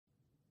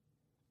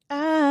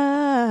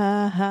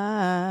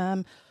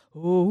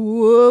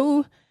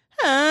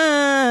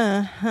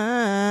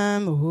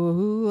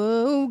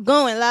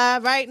Going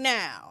live right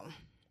now.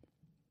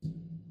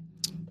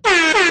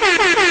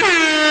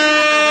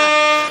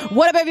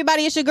 What up,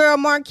 everybody? It's your girl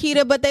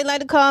Marquita, but they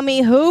like to call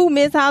me who?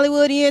 Miss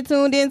Hollywood. You're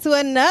tuned into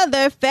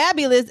another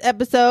fabulous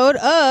episode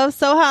of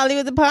So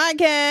Hollywood the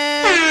podcast.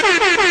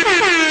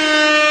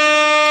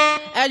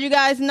 As you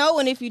guys know,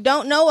 and if you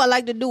don't know, I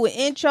like to do an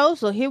intro,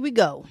 so here we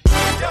go.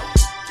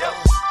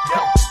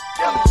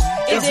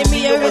 Is it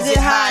me or is it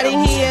hot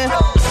in here?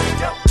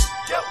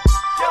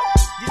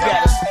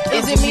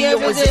 Is it me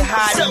or is it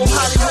hot in here?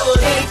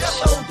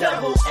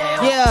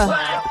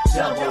 Yeah.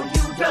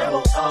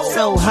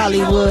 So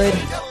Hollywood.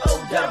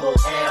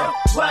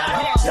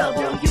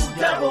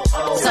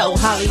 So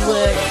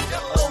Hollywood.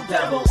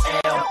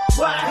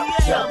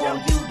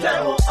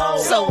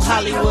 So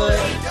Hollywood.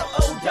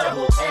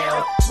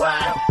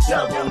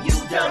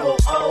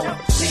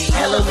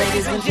 Hello,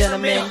 ladies and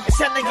gentlemen. It's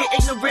time to get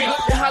ignorant.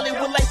 The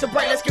Hollywood lights are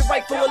bright. Let's get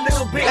right for a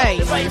little bit. Hey.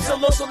 The vibe's so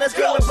low, so let's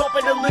go and bump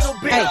it a little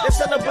bit. Hey. Let's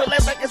celebrate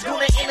like it's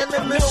gonna end in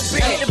a little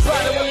bit. Hey. The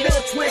bottom a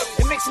little twist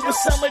and mix it with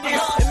some of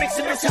this. And mix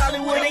it with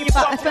Hollywood and you're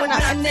bumping with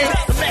hotness.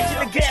 Imagine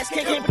the gas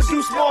can't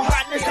produce more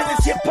hotness than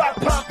this hip hop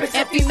pompous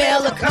And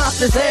female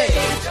accomplice. Hey.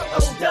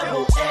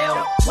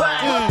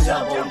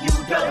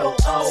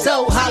 O-double-L-Y-W-O-O.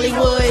 So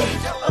Hollywood.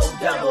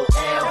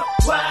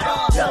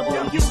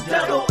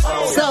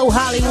 O-double-L-Y-W-O-O. So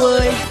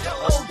Hollywood.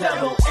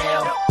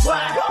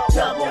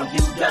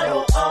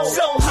 O-double-L-Y-W-O-O.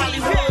 So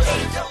Hollywood.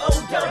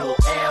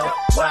 O-double-L-Y-W-O-O.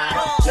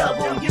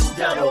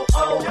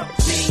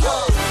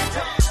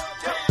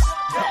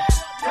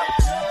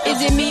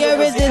 Is it me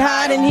or is it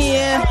hot in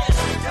here?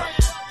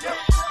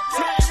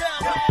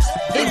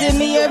 Is it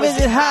me or is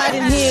it hot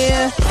in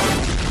here?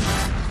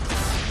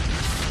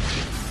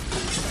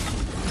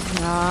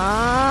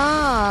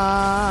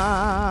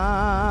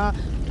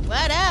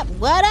 What up?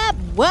 What up?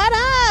 What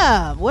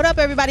up? What up,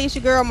 everybody? It's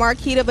your girl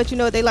Marquita, but you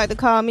know what they like to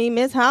call me,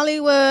 Miss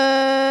Hollywood.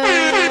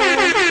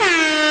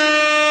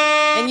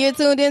 And you're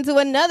tuned into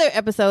another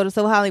episode of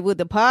So Hollywood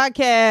the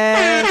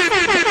podcast.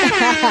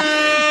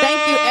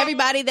 Thank you,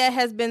 everybody that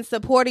has been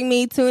supporting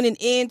me, tuning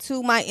in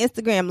to my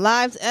Instagram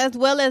lives, as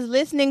well as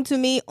listening to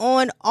me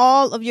on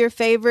all of your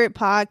favorite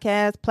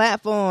podcast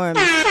platforms.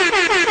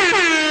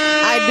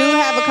 I do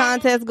have a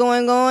contest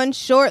going on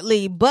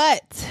shortly,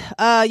 but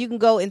you can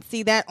go and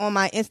see that on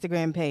my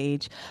Instagram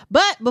page.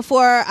 But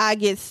before I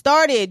get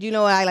started, you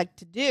know what I like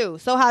to do.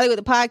 So Hollywood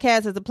the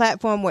podcast is a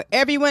platform where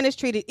everyone is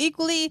treated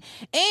equally,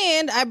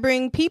 and I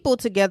bring people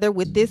together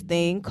with this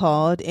thing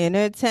called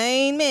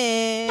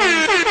entertainment.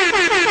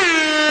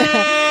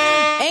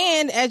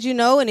 And as you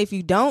know, and if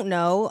you don't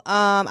know,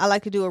 I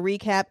like to do a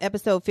recap.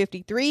 Episode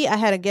 53, I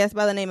had a guest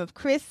by the name of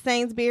Chris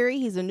Sainsbury.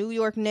 He's a New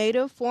York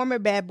native, former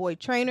bad boy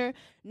trainer,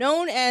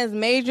 known as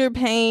Major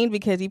Pain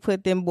because he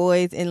put them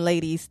boys and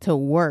ladies to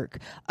work.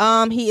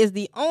 He is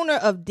the owner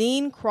of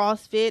Dean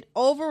CrossFit,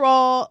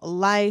 overall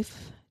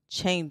life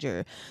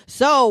changer.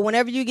 So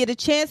whenever you get a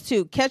chance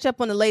to catch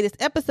up on the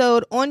latest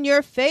episode on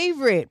your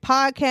favorite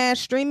podcast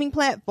streaming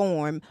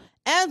platform,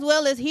 as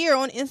well as here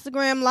on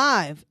Instagram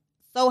Live,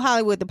 So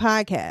Hollywood the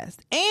podcast.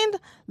 And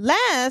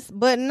last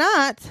but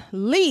not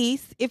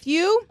least, if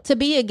you to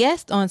be a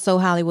guest on So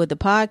Hollywood the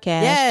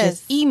podcast,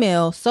 just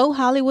email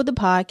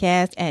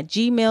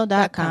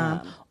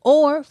sohollywoodthepodcast@gmail.com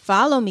or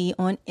follow me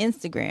on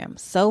Instagram,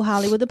 So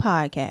Hollywood the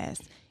podcast,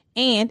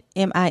 and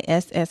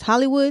MISS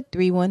Hollywood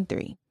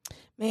 313.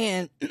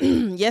 Man,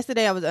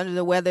 yesterday I was under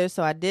the weather,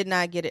 so I did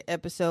not get an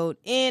episode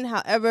in.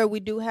 However, we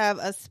do have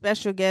a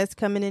special guest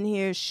coming in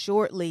here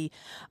shortly.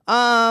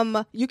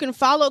 You can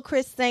follow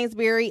Chris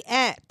Sainsbury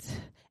at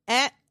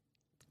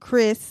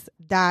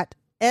Chris.Sainsbury.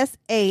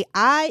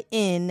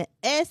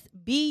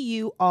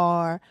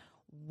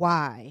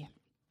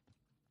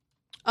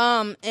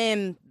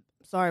 And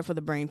sorry for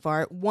the brain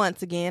fart.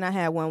 Once again, I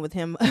had one with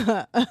him.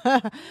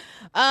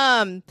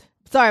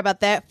 Sorry about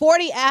that.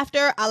 40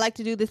 after, I like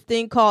to do this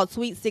thing called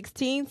Sweet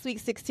 16.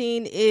 Sweet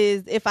 16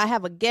 is if I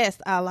have a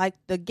guest, I like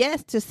the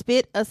guest to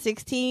spit a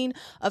 16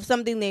 of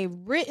something they've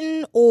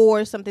written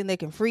or something they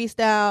can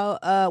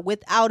freestyle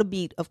without a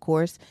beat, of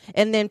course.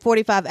 And then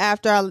 45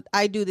 after,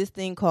 I do this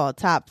thing called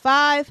Top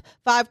 5.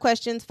 5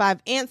 questions,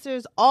 5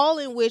 answers, all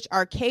in which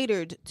are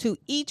catered to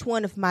each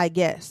one of my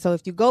guests. So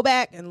if you go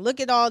back and look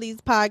at all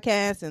these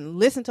podcasts and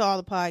listen to all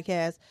the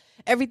podcasts,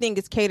 everything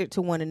is catered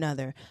to one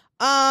another.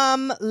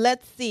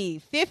 Let's see.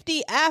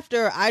 50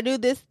 after, I do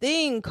this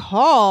thing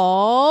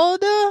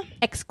called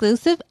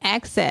Exclusive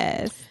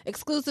Access.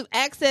 Exclusive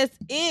Access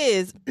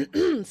is,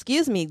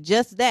 excuse me,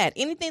 just that.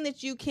 Anything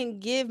that you can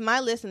give my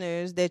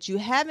listeners that you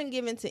haven't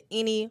given to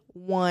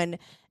anyone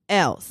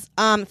else.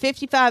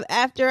 55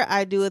 after,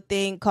 I do a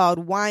thing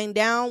called Wind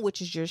Down,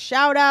 which is your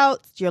shout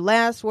outs, your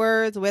last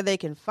words, where they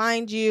can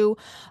find you,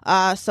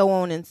 so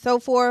on and so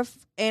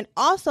forth. And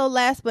also,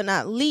 last but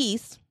not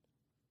least,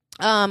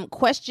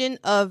 question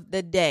of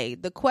the day.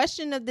 The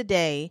question of the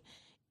day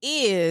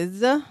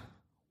is,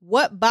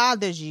 what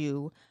bothers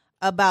you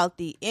about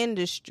the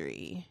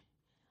industry?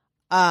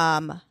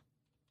 And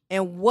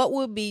what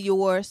would be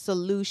your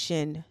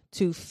solution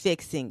to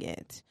fixing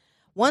it?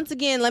 Once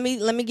again, let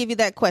me give you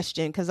that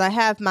question, because I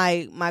have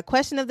my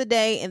question of the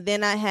day, and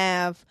then I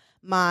have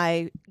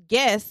my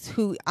guest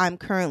who I'm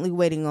currently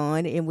waiting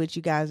on, in which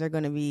you guys are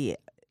going to be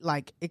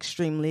like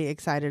extremely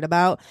excited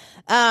about.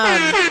 What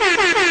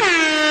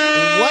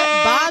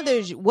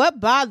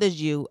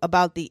bothers you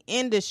about the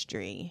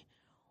industry?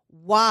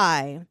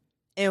 Why?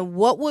 And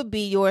what would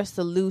be your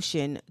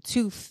solution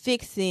to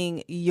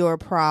fixing your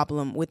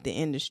problem with the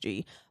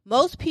industry?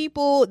 Most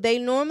people, they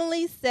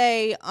normally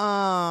say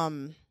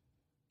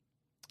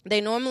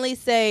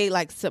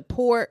like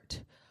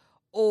support,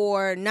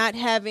 or not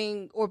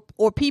having,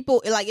 or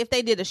people, like if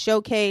they did a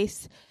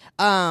showcase,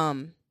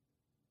 hold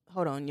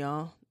on,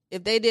 y'all.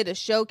 If they did a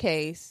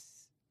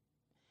showcase,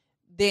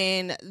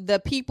 then the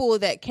people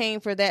that came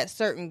for that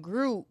certain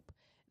group,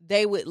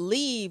 they would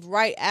leave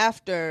right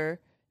after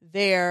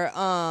their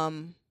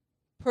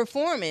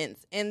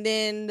performance, and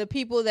then the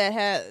people that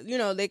have,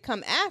 they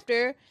come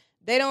after,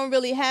 they don't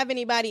really have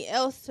anybody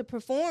else to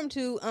perform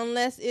to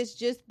unless it's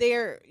just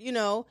their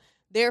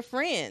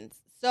friends.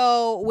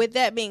 So with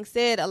that being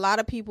said, a lot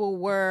of people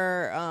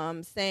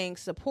were saying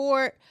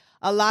support.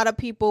 A lot of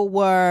people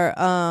were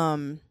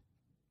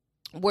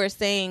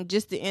saying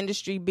just the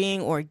industry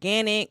being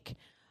organic.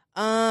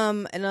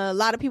 And a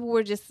lot of people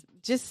were just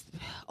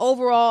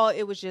overall,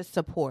 it was just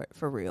support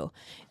for real.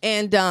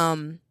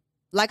 And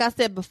like I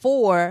said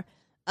before,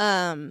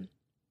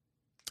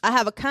 I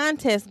have a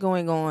contest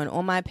going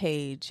on my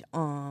page.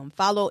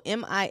 Follow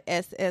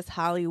MISS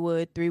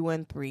Hollywood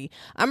 313.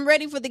 I'm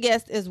ready for the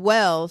guest as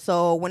well.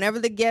 So whenever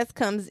the guest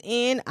comes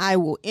in, I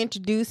will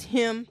introduce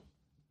him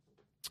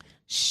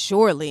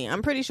shortly.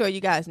 I'm pretty sure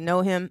you guys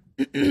know him.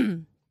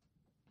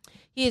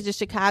 He is a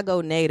Chicago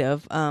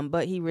native,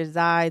 but he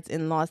resides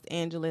in Los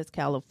Angeles,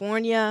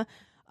 California.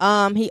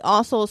 He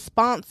also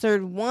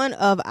sponsored one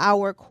of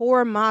our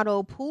core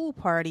model pool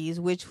parties,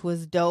 which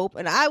was dope.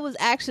 And I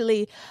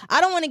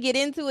don't want to get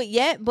into it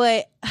yet,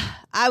 but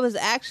I was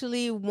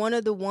actually one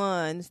of the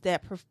ones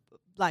that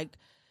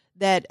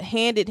that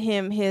handed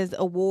him his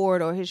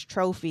award or his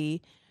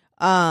trophy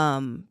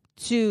from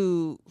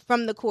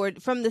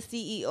the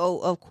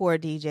CEO of Core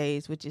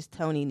DJs, which is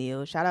Tony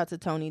Neal. Shout out to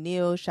Tony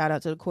Neal. Shout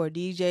out to the Core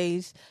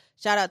DJs.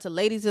 Shout out to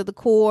Ladies of the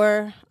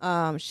Core.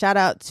 Shout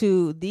out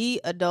to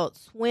the Adult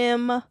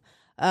Swim.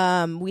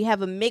 We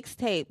have a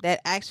mixtape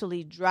that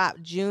actually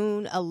dropped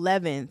June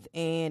 11th,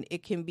 and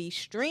it can be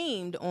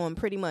streamed on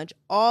pretty much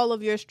all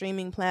of your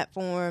streaming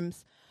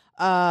platforms.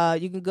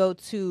 You can go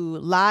to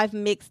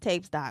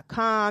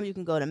livemixtapes.com. You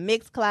can go to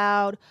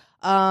Mixcloud.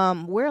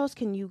 Where else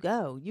can you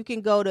go? You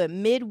can go to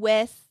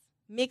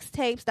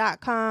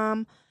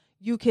midwestmixtapes.com.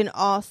 You can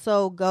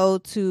also go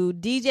to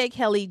DJ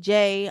Kelly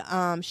J.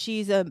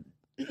 She's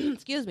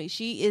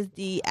she is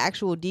the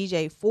actual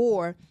DJ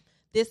for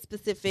this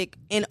specific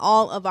and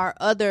all of our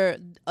other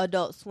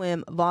Adult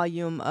Swim Adult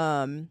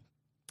Swim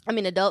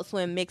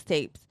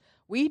mixtapes.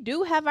 We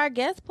do have our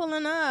guests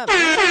pulling up.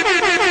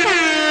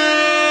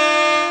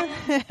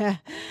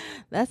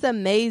 That's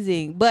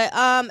amazing. But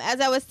as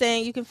I was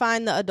saying, you can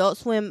find the Adult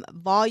Swim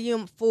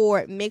Volume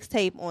 4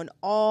 mixtape on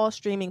all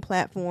streaming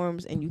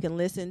platforms, and you can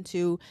listen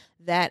to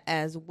that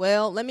as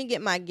well. Let me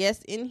get my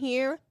guest in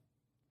here.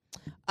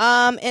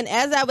 And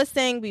as I was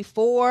saying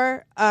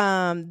before,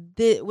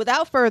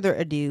 without further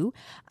ado,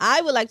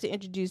 I would like to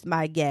introduce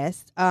my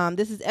guest.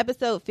 This is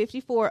episode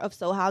 54 of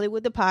So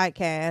Hollywood, the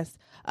podcast.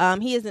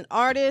 He is an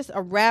artist,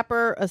 a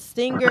rapper, a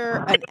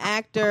singer, an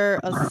actor,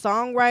 a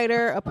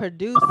songwriter, a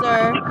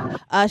producer,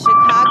 a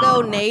Chicago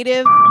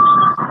native,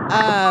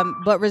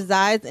 but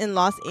resides in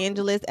Los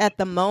Angeles at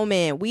the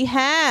moment. We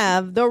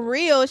have the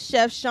real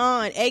Chef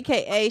Sean,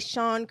 a.k.a.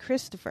 Sean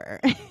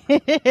Christopher.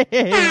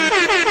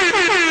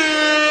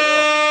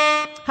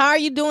 How are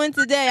you doing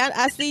today?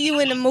 I see you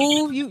in the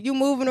move. You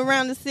moving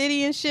around the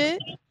city and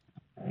shit?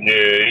 Yeah,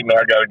 I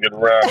gotta get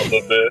around a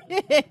little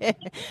bit.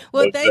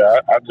 Well,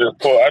 I just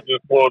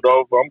pulled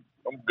over.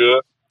 I'm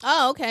good.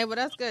 Oh, okay. Well,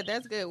 that's good.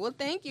 That's good. Well,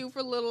 thank you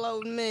for little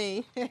old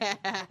me.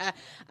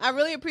 I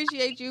really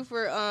appreciate you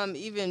for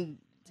even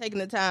taking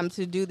the time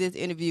to do this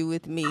interview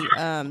with me.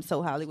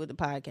 So Hollywood, the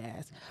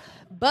podcast.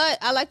 But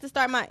I like to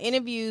start my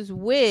interviews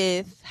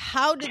with,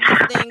 how did this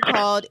thing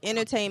called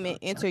entertainment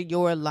enter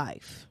your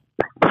life?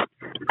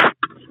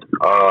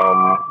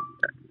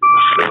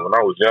 When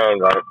I was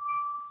young, I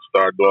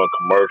started doing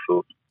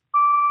commercials,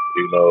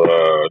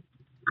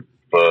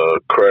 for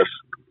Crest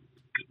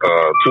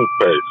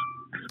toothpaste.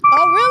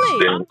 Oh,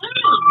 really? Then,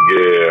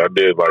 yeah, I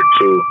did like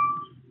 2.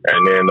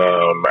 And then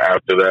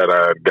after that,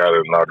 I got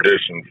an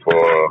audition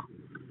for,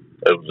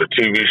 it was a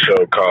TV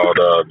show called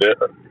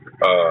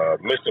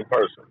Missing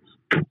Persons.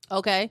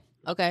 Okay.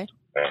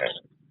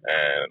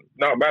 And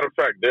no, matter of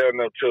fact, There Are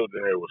No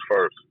Children Here was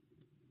first.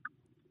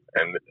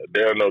 And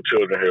There Are No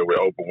Children Here with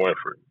Oprah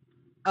Winfrey.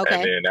 Okay.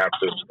 And then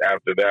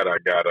after that, I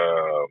got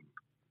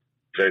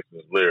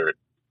Jason's Lyric,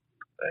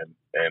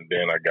 and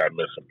then I got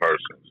Missing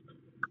Persons.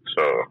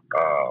 So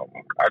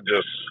I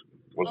just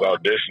was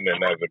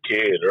auditioning as a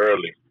kid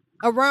early.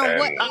 Around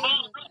what age?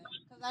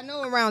 Because I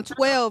know around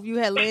 12 you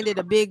had landed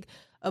a big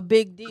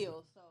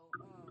deal. So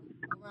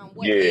Around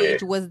what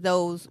age were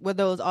those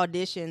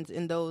auditions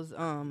and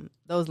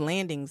those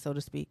landings, so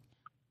to speak?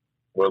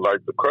 Well,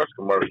 like the Crush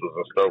commercials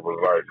and stuff was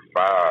like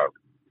 5,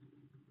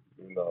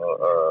 you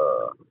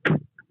know,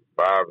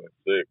 5 and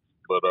 6.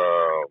 But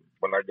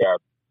when I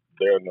got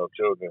There Are No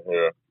Children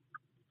Here,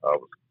 I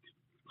was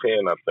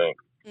 10, I think.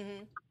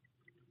 Mm-hmm.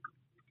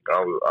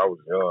 I was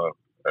young,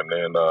 and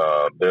then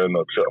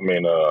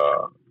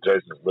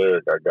Jason's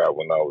Lyric I got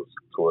when I was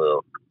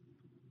 12.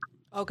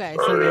 Okay,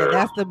 so yeah,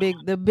 that's the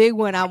big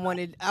one I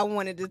wanted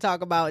to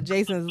talk about,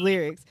 Jason's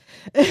Lyrics.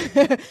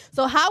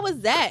 So how was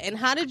that, and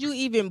how did you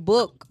even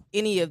book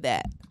any of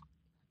that?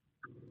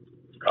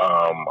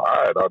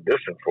 I had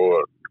auditioned for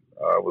it.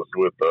 I was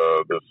with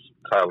this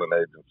talent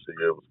agency.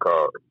 It was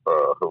called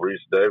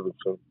Harish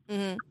Davidson,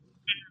 mm-hmm.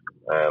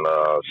 and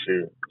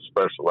she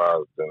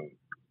specialized in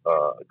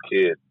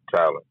kid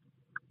talent.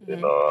 Mm-hmm. You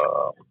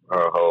know,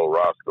 her whole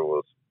roster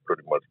was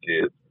pretty much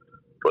kids.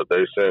 But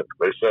they sent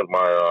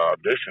my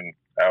audition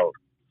out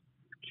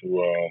to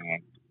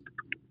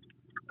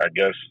I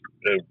guess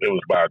it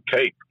was by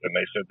tape, and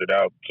they sent it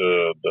out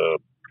to the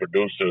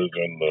producers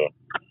and the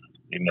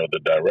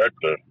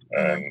director,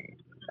 and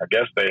I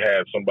guess they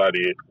had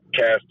somebody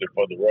casted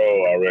for the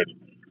role already.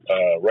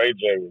 Ray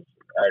J was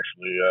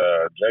actually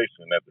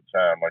Jason at the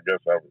time. I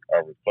guess I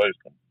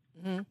replaced him.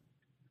 Mm-hmm.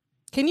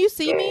 Can you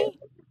see me?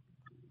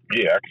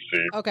 Yeah, I can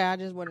see you. Okay, I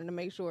just wanted to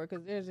make sure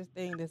because there's this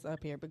thing that's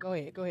up here. But go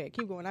ahead,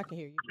 keep going. I can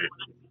hear you.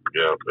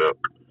 Yeah.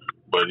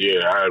 But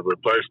yeah, I had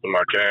replaced them.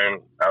 I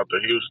came out to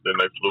Houston.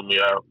 They flew me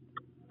out.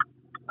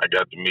 I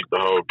got to meet the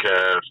whole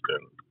cast,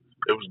 and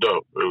it was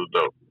dope.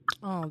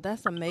 Oh,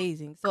 that's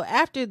amazing. So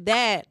after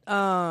that,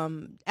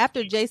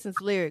 after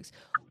Jason's Lyrics,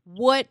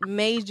 what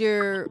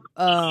major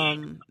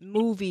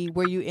movie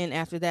were you in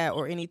after that,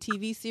 or any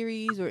TV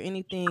series or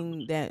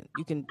anything that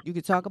you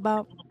could talk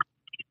about?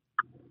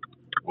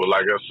 Well,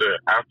 like I said,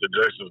 after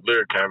Jason's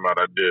Lyric came out,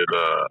 I did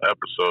an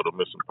episode of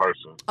Missing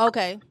Persons.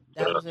 Okay.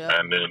 That was it.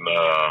 And then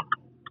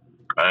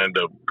I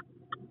ended up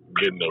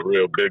getting a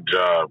real big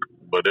job,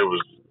 but it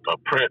was a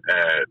print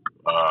ad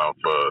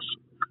for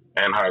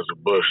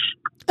Anheuser-Busch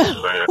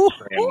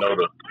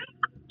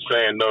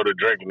saying no to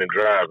drinking and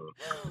driving.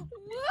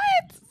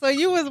 What? So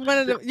you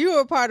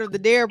were part of the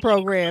DARE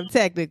program,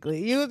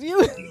 technically. You was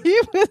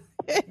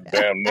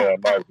Damn near, I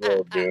might as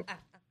well be.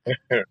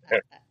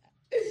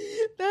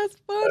 That's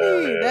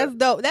funny. That's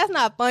dope. That's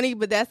not funny,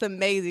 but that's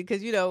amazing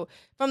because,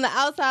 from the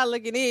outside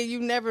looking in,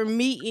 you never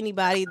meet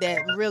anybody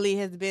that really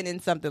has been in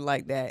something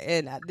like that.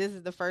 And this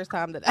is the first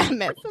time that I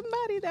met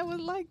somebody that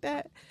was like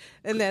that.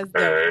 And that's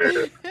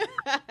dope.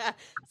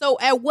 So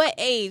at what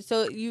age?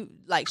 So you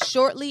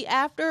shortly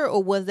after,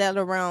 or was that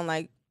around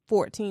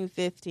 14,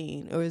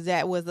 15? Or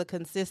was a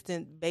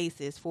consistent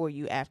basis for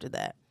you after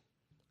that?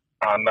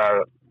 I'm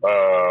not,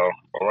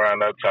 around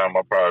that time,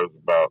 I probably was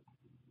about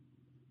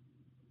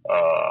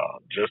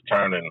just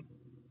turning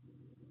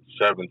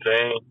 17.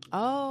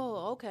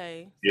 Oh,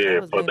 okay.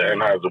 Yeah, for the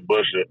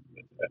Anheuser-Busch.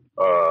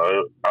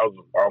 I was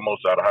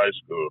almost out of high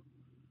school,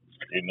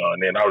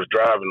 and then I was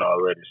driving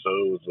already, so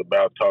it was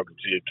about talking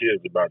to your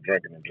kids about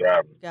drinking and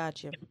driving.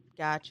 Gotcha.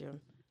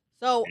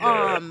 So,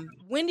 yeah.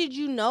 When did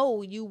you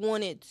know you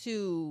wanted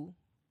to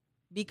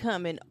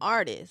become an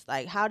artist?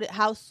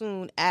 How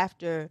soon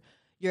after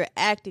your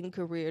acting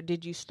career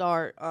did you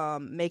start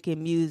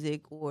making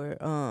music or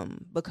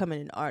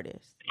becoming an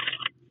artist?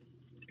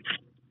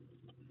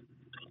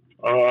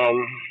 I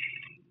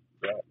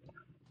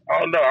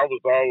don't know. I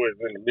was always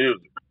into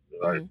music,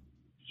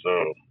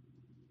 so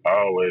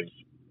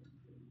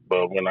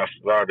but when I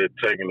started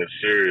taking it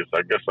serious,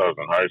 I guess I was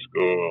in high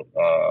school,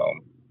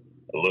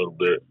 a little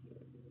bit,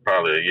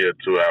 probably a year or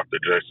two after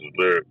Jason's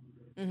Lyric.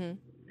 Mm-hmm.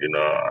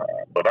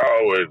 But I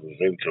always was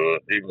into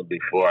it, even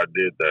before I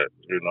did that.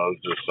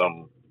 It's just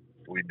something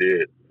we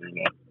did,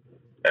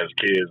 as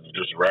kids,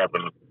 just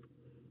rapping.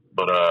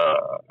 But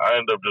I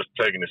ended up just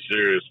taking it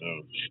serious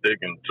and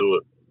sticking to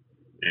it,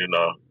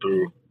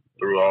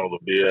 through all the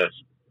BS.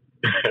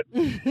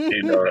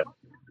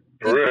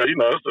 For real,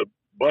 it's a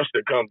bunch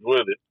that comes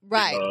with it.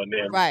 Right, and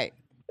then right.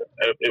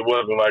 It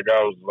wasn't like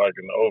I was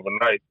an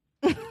overnight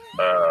success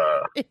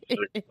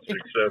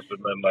or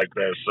nothing like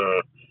that.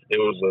 So it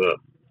was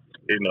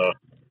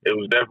it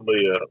was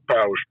definitely a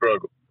power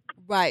struggle.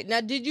 Right.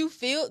 Now, did you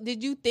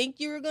think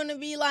you were going to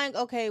be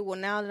okay, well,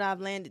 now that I've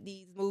landed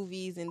these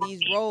movies and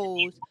these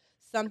roles,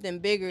 something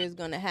bigger is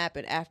going to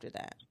happen after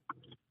that?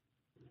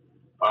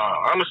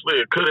 Honestly,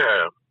 it could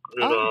have.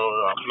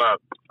 I'm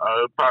not.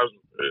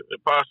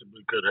 It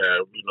possibly could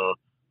have.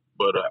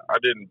 But I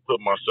didn't put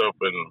myself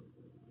in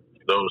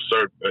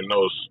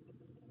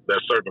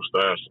that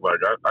circumstance.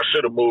 I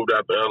should have moved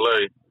out to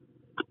LA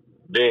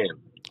then.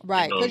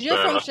 Right, because you're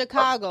from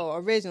Chicago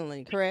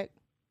originally, correct?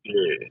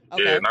 Yeah,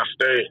 okay. Yeah, and I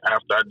stayed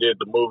after I did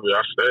the movie.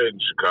 I stayed in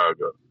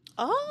Chicago.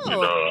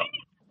 Oh,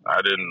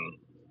 I didn't.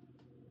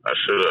 I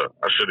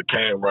should have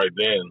came right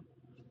then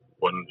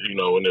when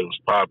when it was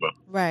popping.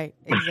 Right,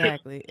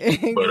 exactly.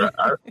 But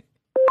I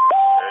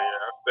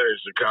stayed in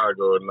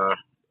Chicago, and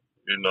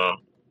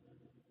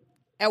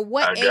At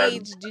what I got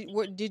age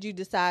did you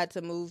decide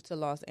to move to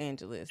Los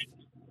Angeles?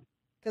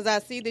 Because I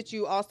see that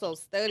you also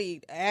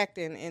studied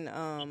acting in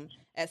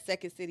at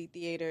Second City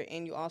Theater,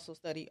 and you also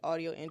studied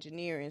audio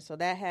engineering. So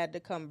that had to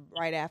come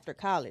right after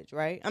college,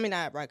 right? I mean,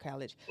 not right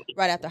college,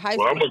 right after high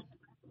well, school.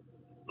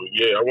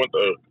 I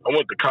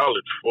went to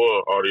college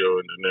for audio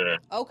engineering.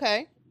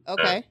 Okay.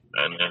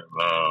 And then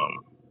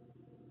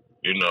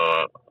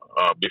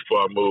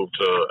before I moved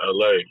to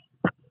LA,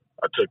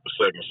 I took the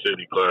Second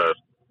City class.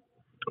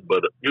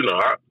 But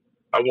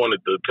I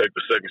wanted to take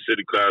the Second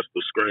City class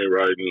for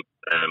screenwriting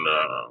and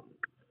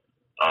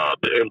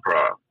the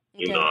improv.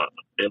 Okay.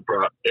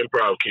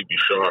 Improv keep you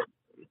sharp,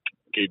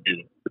 keep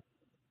you,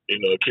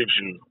 it keeps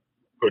you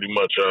pretty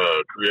much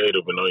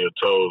creative and on your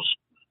toes,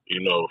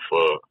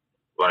 for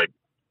like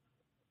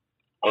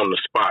on the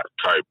spot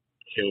type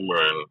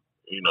humor and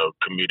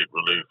comedic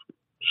relief,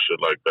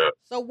 shit like that.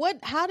 So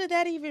how did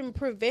that even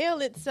prevail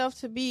itself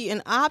to be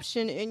an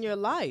option in your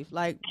life?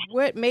 Like,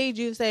 what made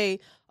you say,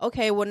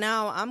 okay, well,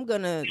 now I'm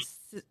going to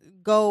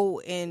go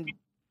and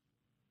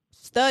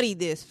study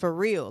this for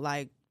real?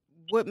 Like,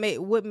 what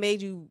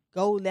made you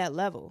go that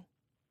level?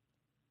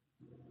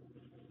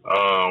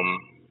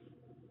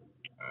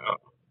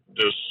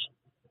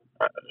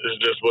 It's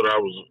just what I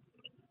was.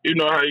 You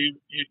know how you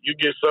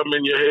get something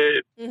in your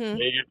head, Mm-hmm. and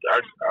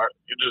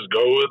you just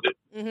go with it.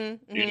 Mm-hmm.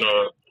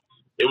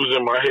 It was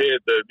in my head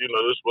that this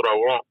is what I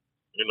want.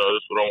 This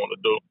is what I want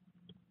to do,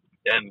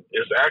 and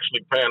it's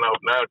actually paying off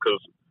now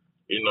because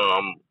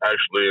I'm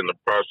actually in the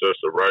process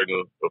of writing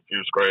a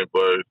few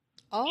screenplays.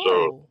 Oh.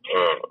 So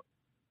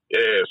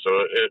so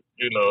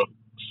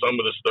some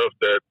of the stuff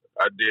that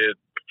I did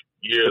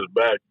years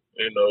back,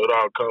 it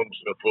all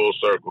comes in full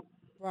circle.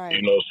 Right.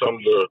 Some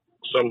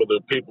of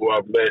the people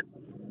I've met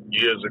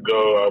years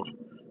ago,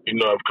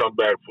 I've come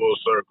back full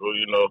circle.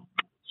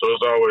 So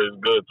it's always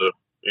good to,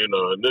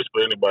 and this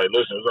for anybody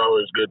listening, it's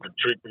always good to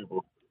treat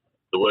people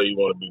the way you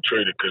want to be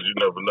treated because you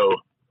never know,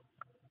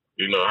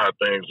 how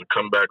things will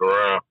come back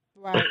around.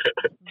 Right.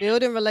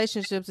 Building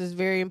relationships is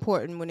very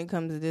important when it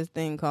comes to this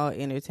thing called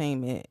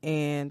entertainment.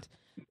 And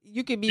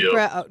you could be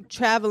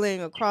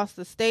traveling across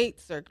the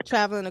states or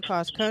traveling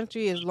across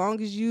country. As long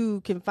as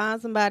you can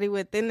find somebody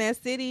within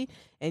that city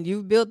and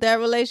you've built that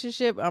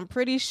relationship, I'm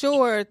pretty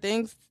sure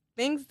things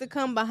to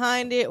come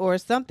behind it or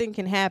something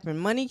can happen.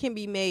 Money can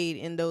be made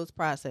in those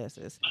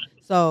processes.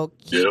 So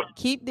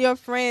keep your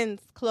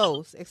friends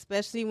close,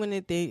 especially when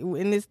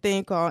in this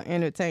thing called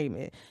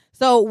entertainment.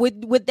 So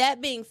with that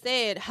being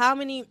said, how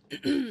many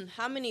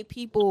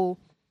people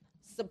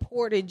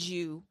supported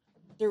you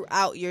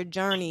throughout your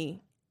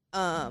journey,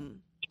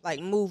 like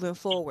moving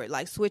forward,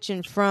 like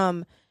switching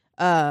from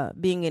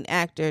being an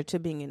actor to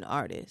being an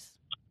artist?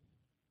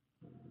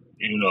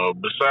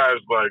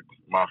 Besides like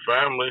my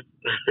family,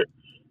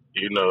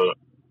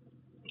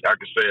 I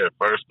could say at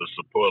first the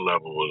support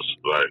level was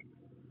like,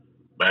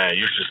 man,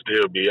 you should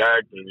still be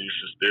acting, you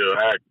should still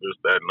act, this,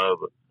 that, and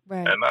other.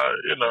 Right. And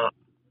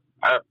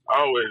I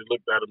always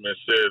looked at him and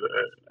said,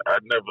 I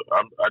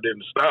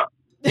didn't stop.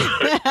 You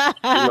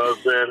know what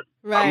I'm saying?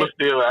 Right. I'm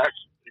still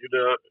acting.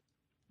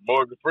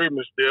 Morgan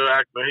Freeman's still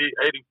acting. He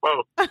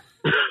 84.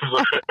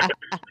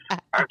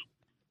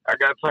 I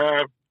got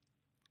time.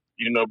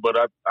 But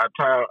I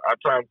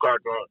time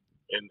clock on,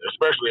 and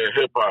especially in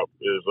hip hop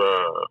is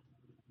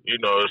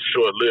it's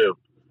short lived.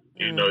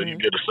 Mm-hmm. You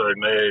get a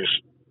certain age.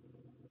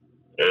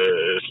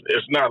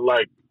 It's not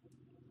like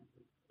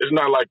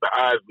the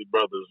Isley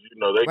Brothers.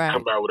 They can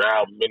come out with an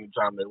album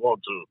anytime they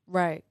want to.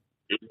 Right.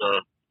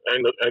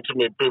 Ain't too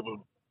many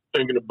people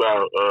thinking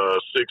about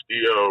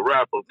 60-year-old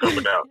rapper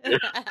coming out.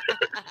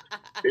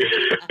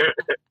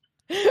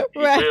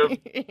 Right.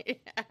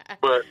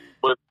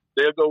 But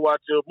they'll go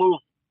watch your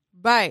movie.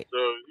 Right. So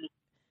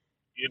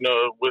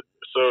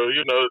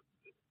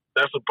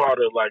that's a part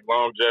of like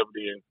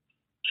longevity and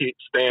keep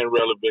staying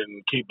relevant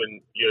and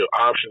keeping your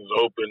options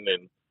open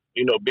and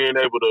being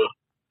able to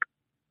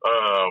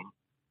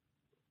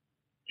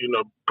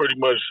pretty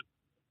much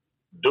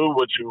do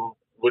what you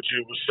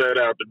set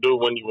out to do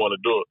when you want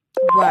to do it.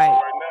 Right. Right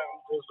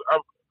now,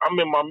 I'm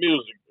in my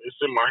music.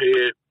 It's in my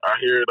head. I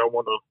hear it. I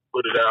want to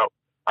put it out.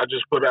 I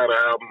just put out an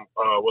album,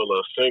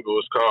 a single.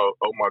 It's called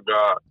 "Oh My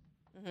God."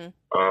 Mm-hmm.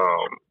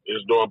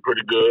 It's doing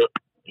pretty good.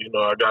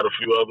 I got a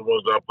few other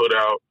ones I put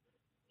out,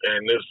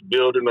 and it's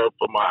building up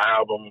for my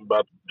album. I'm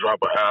about to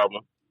drop an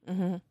album.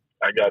 Mm-hmm.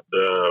 I got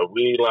the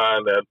weed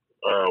line that,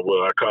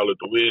 I call it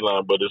the weed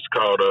line, but it's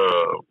called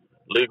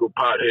Legal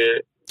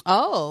Pothead.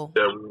 Oh.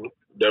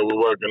 That we're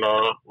working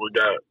on. We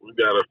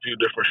got a few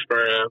different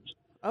strands.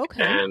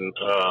 Okay. And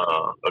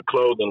a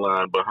clothing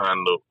line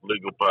behind the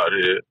Legal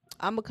Pothead.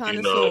 I'm a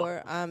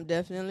connoisseur. I'm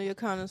definitely a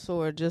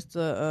connoisseur, just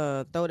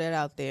to throw that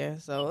out there.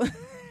 So.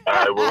 All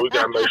right, well, we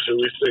got to make sure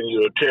we send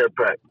you a care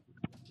pack.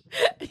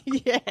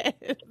 Yes.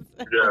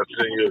 We got to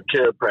send you a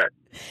care pack.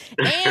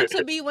 And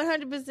to be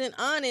 100%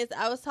 honest,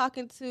 I was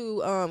talking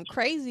to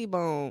Crazy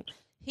Bone.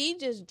 He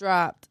just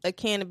dropped a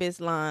cannabis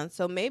line,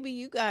 so maybe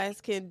you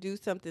guys can do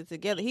something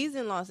together. He's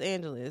in Los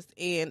Angeles,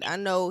 and I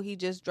know he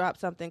just dropped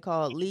something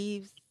called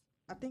Leaves.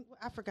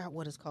 I forgot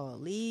what it's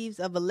called. Leaves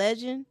of a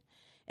Legend,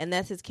 and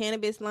that's his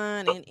cannabis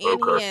line, and he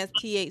Okay. has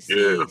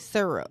THC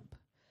syrup.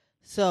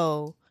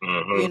 So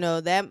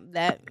Mm-hmm.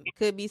 that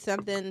could be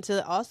something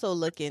to also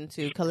look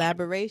into,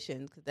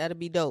 collaborations, because that'll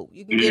be dope.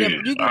 You can Yeah.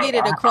 get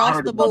it across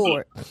heard the about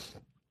board.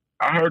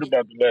 I heard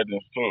about the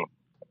Legends too.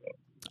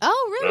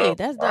 Oh, really? Yeah,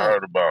 That's I dope.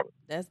 heard about it.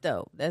 That's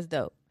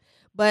dope.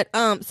 But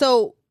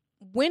so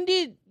when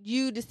did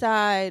you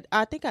decide?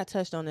 I think I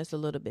touched on this a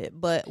little bit,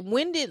 but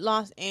when did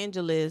Los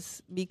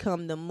Angeles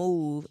become the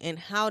move, and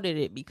how did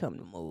it become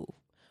the move?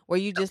 Were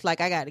you just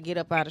like, I got to get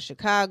up out of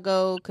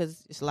Chicago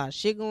because it's a lot of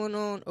shit going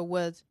on, or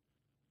was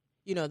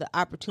the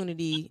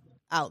opportunity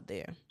out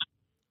there?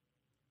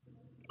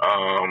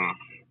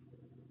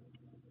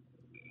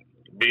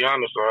 Be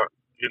honest,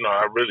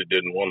 I really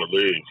didn't want to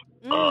leave.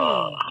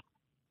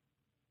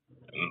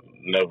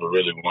 Never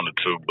really wanted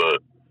to,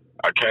 but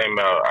I came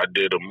out. I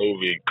did a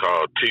movie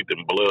called Teeth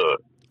and Blood.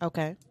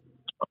 Okay.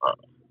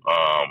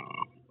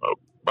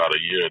 About a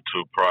year or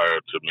two prior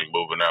to me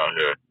moving out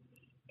here,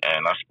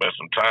 and I spent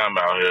some time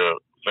out here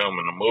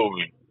filming the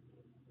movie,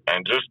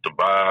 and just the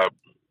vibe,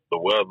 the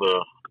weather,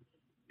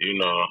 you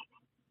know,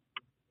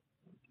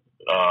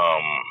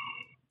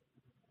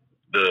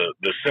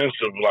 the sense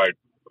of like,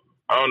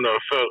 I don't know,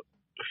 it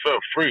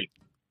felt free.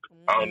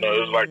 I don't know, it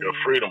was like a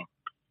freedom,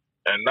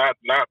 and not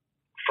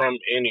from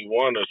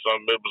anyone or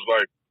something. It was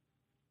like,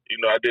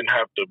 I didn't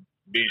have to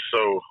be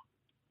so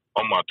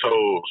on my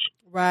toes.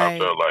 Right. I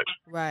felt like.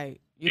 Right.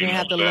 You didn't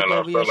have to look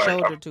over your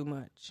shoulder too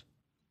much.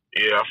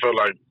 Yeah, I felt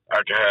like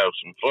I could have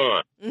some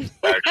fun,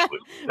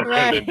 actually,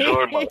 right. and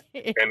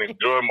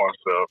enjoy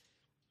myself.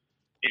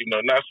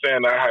 Not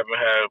saying I haven't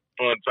had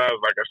fun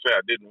times. Like I said,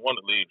 I didn't want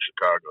to leave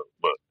Chicago,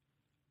 but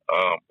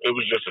it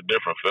was just a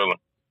different feeling.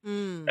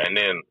 And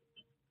then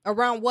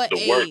around what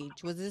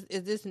age was this?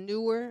 Is this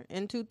newer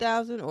in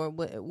 2000 or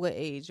what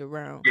age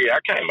around? Yeah, I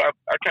came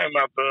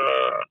out to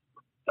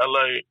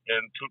LA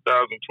in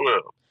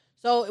 2012.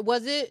 So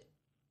was it?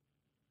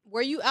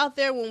 Were you out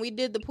there when we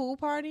did the pool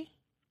party?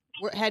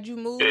 Had you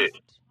moved?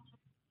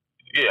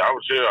 Yeah, I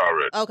was here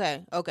already.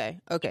 Okay.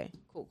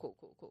 Cool.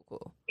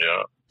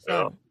 Yeah.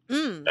 So,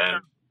 And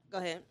go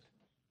ahead.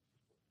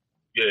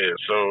 Yeah.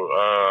 So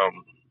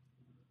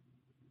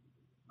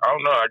I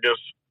don't know. I guess,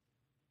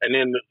 and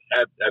then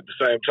at the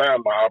same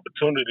time, my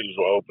opportunities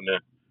were opening.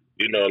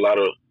 A lot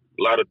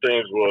of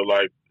things were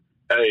like,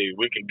 hey,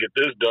 we can get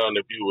this done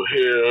if you were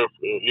here.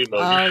 You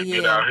should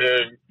get out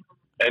here.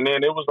 And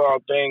then it was all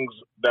things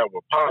that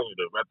were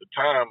positive. At the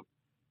time,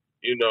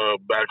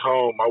 back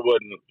home, I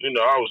wasn't,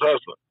 I was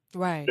hustling.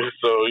 Right.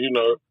 So,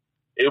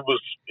 it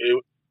was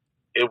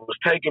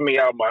taking me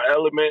out my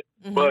element,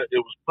 but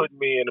it was putting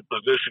me in a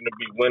position to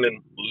be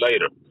winning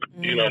later.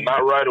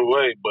 Not right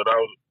away, but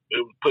it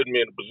was putting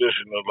me in a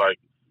position of like,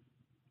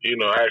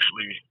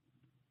 actually,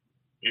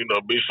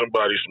 be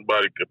somebody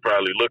could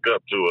probably look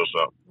up to or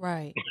something.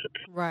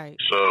 Right.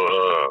 So,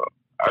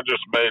 I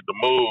just made the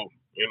move.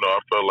 I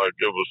felt like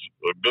it was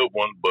a good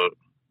one, but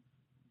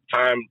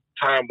time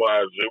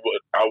wise,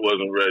 I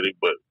wasn't ready.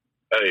 But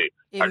hey,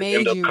 I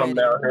ended up coming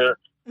out here.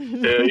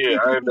 Yeah,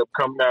 I ended up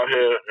coming out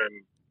here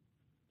and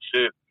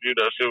shit. Shit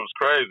was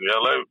crazy.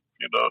 LA,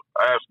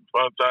 I had some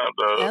fun times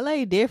out here.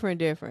 LA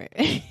different. Yeah.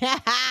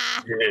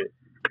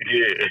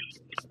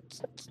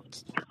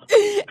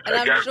 And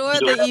I'm sure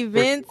the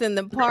events and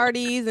the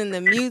parties and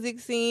the music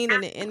scene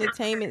and the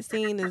entertainment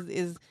scene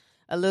is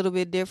a little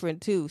bit different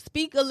too.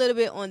 Speak a little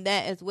bit on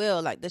that as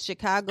well, like the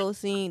Chicago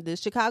scene, the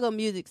Chicago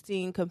music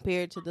scene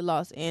compared to the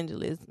Los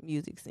Angeles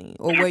music scene,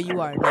 or where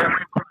you are now.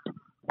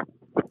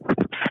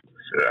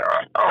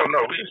 I don't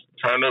know. We used to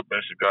turn up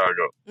in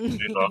Chicago, and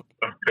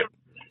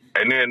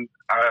then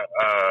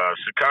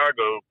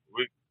Chicago,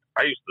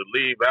 I used to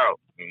leave out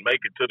and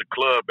make it to the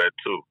club at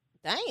 2.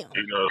 Damn.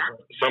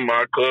 Some of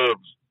our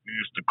clubs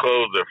used to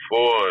close at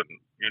 4 and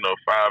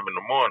 5 in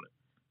the morning.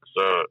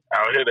 So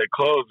out here they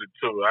closed at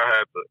 2.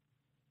 I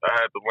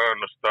had to learn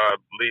to start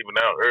leaving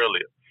out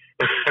earlier.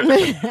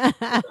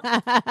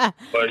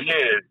 But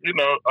yeah,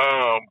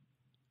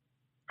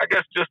 I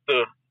guess just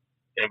the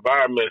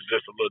environment is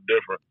just a little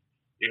different.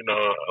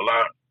 A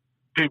lot of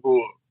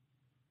people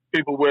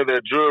wear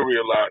their jewelry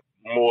a lot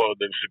more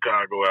than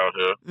Chicago out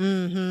here.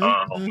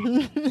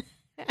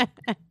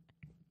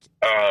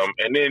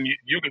 And then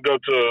you can go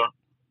to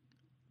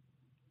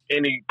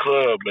any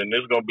club and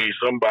there's going to be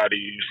somebody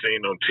you've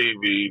seen on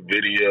TV,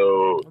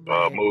 video,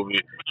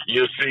 movie.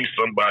 You'll see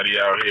somebody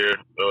out here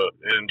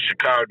in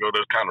Chicago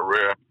that's kind of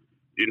rare.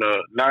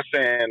 Not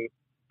saying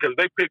because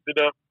they picked it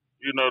up,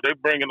 they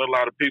bringing a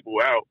lot of people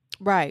out.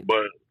 Right.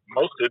 But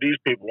most of these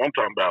people I'm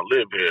talking about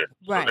live here.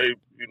 Right. So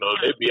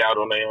they be out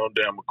on their own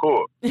damn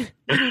accord. You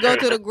can go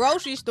to the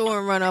grocery store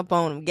and run up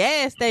on them.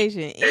 Gas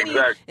station.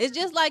 Exactly. It's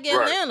just like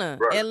Atlanta.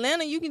 Right.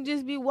 Atlanta, you can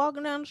just be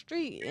walking down the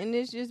street and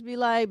it's just be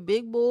like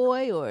Big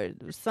Boy or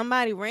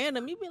somebody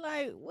random. You be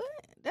like, what?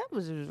 That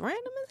was just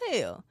random as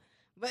hell.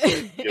 But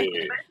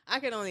I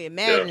can only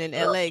imagine in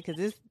LA because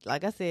it's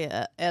like I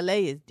said, LA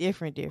is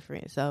different.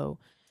 So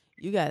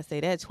you gotta say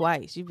that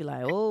twice. You be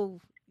like,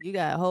 oh, You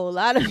got a whole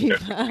lot of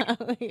people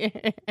out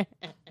here.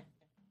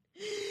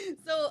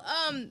 So,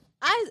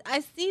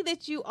 I see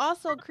that you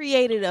also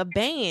created a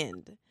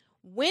band.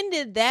 When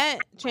did that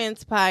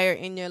transpire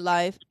in your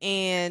life,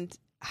 and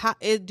how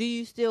do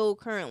you still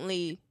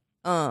currently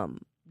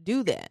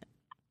do that?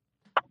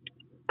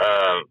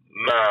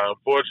 Nah,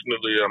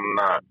 unfortunately, I'm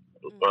not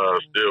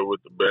still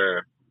with the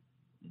band,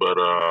 but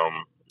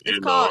It's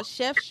called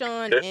Chef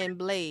Sean and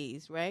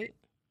Blaze, right?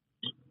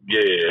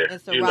 Yeah,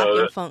 It's a rock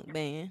and funk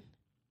band.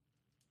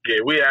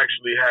 Yeah, we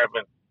actually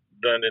haven't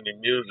done any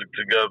music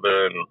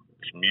together in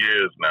some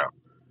years now.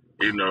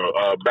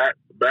 Back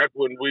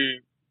when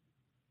we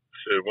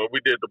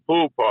did the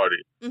pool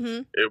party,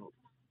 I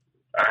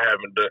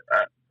haven't done.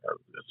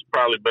 It's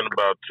probably been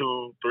about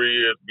 2-3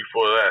 years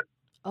before that.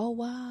 Oh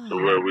wow! So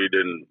where we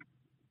didn't,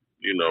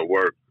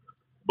 work.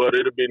 But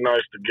it'd be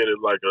nice to get it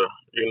like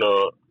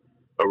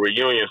a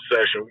reunion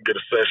session. We get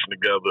a session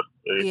together,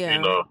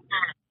 and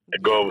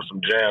go over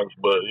some jams.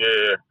 But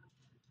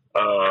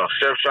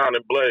Chef Sean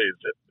and Blaze.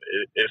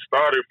 It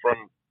started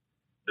from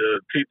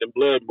the Teeth and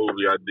Blood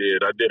movie I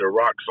did. I did a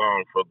rock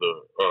song for the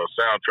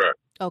soundtrack.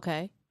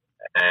 Okay.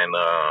 And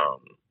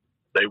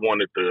they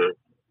wanted to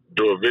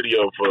do a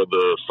video for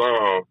the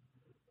song,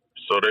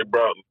 so they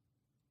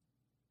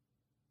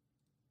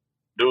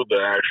do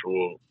the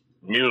actual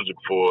music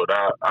for it.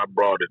 I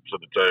brought it to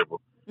the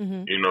table,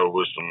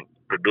 with some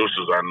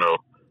producers I know.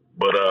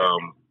 But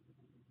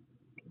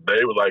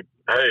they were like,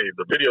 hey,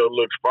 the video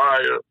looks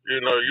fire.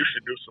 You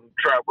should do some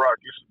trap rock.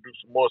 You should do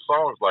some more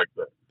songs like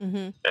that.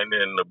 And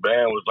then the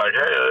band was like,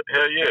 hey,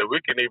 hell yeah,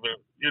 we can even,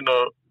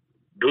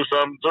 do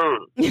something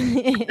too.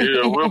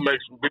 We'll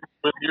make some beats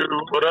with you,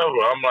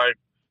 whatever. I'm like,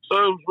 so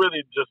it was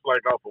really just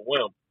like off a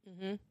whim,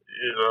 and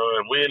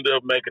we ended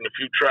up making a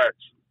few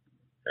tracks,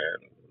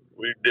 and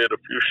we did a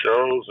few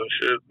shows and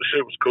shit. The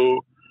shit was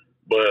cool,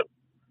 but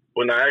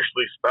when I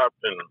actually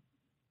stopped and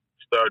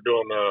started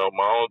doing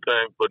my own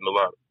thing, putting a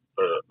lot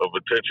of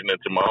attention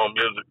into my own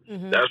music,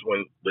 that's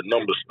when the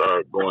numbers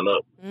started going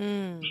up.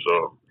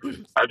 So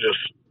I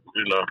just,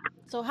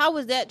 So how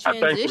was that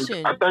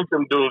transition? I thank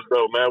them dudes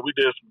though, man. We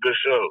did some good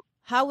shows.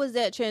 How was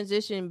that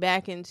transition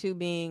back into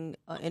being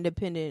an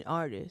independent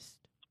artist?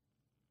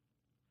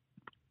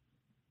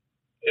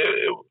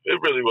 It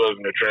really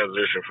wasn't a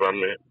transition for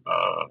me.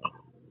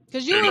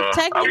 Because you were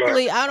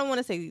technically, I don't want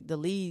to say the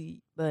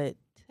lead, but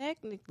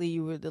technically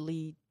you were the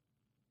lead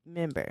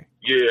member.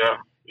 Yeah,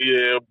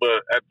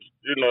 but I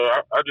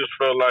just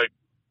felt like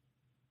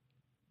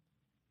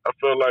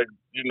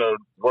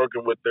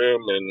working with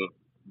them and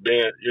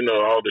being,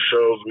 all the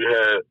shows we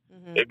had,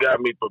 it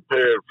got me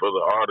prepared for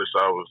the artist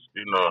I was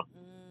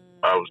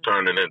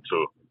turning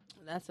into.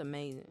 That's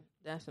amazing.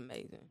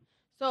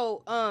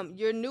 So,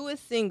 your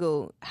newest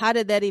single, how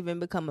did that even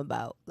become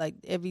about? Like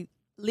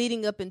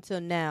leading up until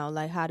now,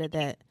 like how did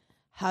that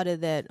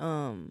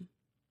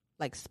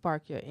like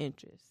spark your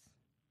interest?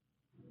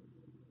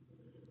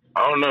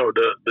 I don't know.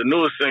 The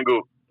newest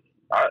single,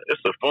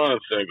 it's a fun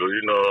single.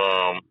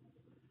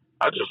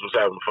 I just was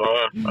having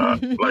fun.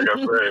 Like I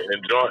said,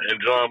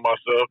 enjoying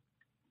myself.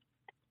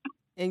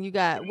 And you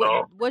got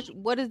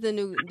what is the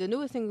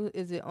newest single?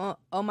 Is it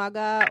Oh My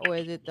God, or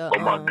is it the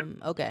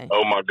okay?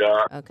 Oh My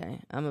God.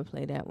 Okay, I'm gonna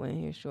play that one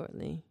here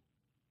shortly.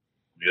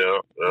 Yeah.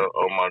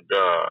 Oh My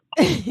God.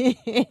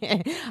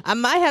 I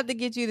might have to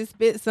get you to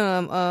spit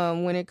some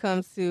when it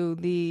comes to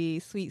the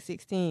Sweet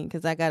 16,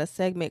 because I got a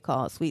segment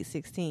called Sweet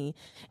 16,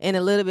 and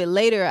a little bit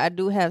later I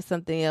do have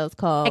something else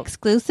called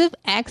Exclusive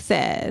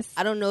Access.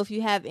 I don't know if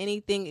you have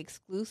anything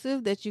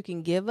exclusive that you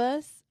can give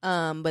us,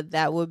 but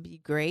that would be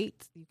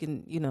great. You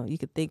can you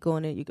can think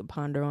on it, you can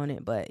ponder on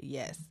it, but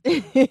yes.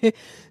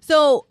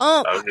 So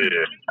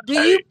do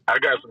you? I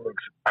got some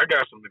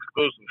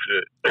exclusive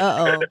shit.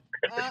 I'm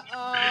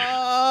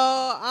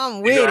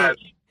with it.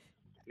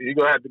 You're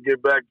gonna have to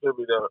get back to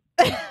me though.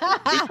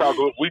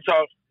 we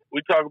talk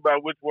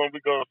about which one we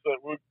gonna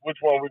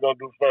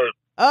do first.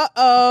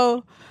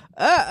 Y'all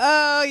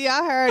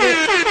heard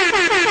it.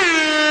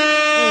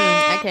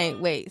 I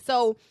can't wait.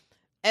 So,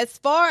 as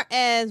far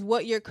as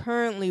what you're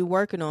currently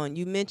working on,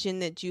 you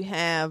mentioned that you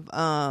have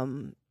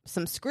some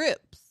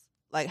scripts.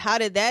 Like, how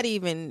did that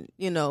even,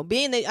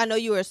 being that I know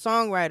you were a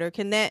songwriter,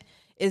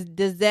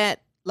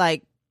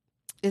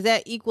 is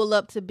that equal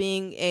up to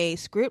being a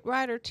script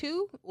writer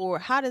too, or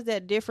how does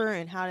that differ,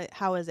 and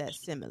how is that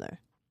similar?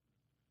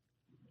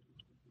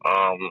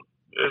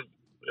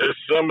 It's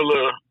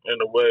similar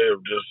in a way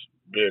of just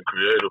being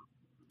creative,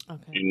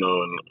 okay.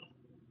 And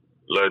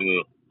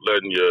letting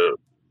your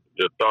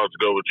thoughts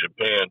go with your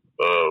pen.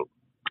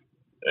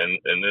 And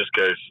in this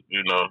case,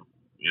 your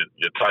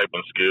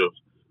typing skills.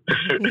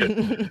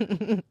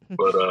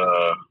 But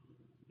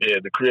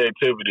the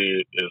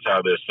creativity is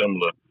how they're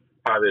similar.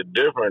 How they're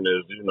different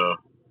is,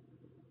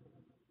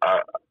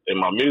 in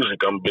my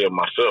music, I'm being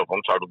myself.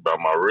 I'm talking about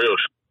my real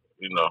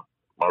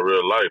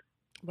life.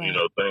 Right.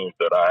 Things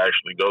that I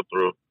actually go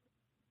through.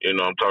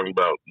 I'm talking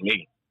about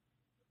me,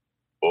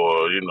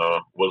 or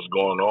what's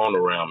going on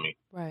around me.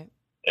 Right.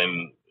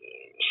 And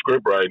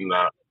script writing,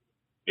 I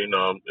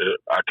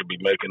could be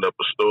making up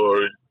a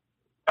story,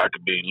 I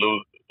could be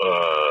loose.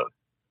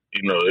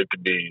 It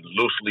could be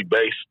loosely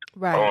based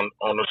Right.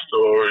 on a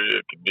story.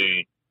 It could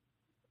be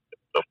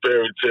a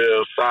fairy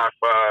tale,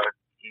 sci-fi.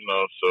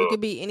 It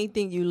could be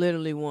anything you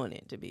literally want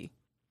it to be.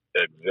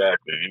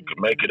 Exactly. You can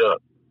make it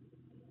up.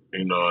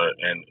 And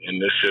in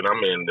this shit, I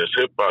mean, this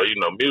hip hop,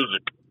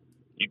 music.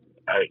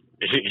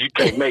 You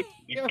can't make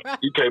you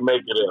can't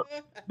make it up.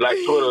 Black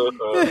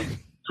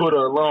Twitter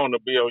alone to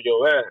be on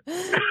your ass.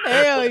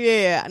 Hell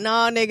yeah.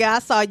 No, nigga, I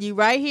saw you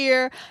right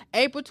here,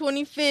 April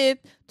 25th,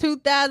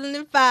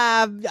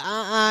 2005.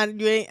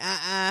 You ain't,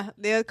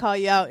 they'll call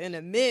you out in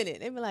a minute.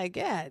 They be like,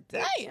 God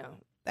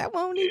damn, that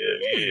won't even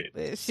be.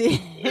 But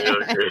shit. Yeah.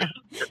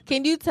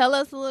 Can you tell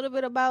us a little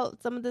bit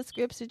about some of the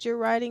scripts that you're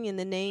writing and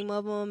the name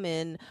of them?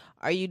 And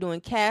are you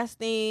doing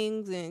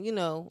castings and,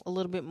 a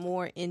little bit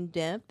more in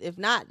depth? If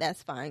not,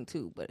 that's fine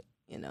too, but,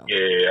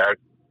 Yeah,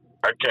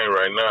 I can't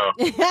right now.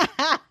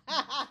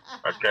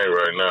 I can't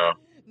right now.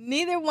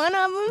 Neither one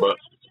of them? But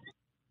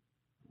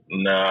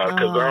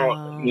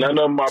because none of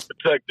them are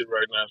protected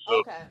right now.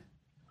 So.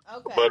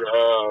 Okay. But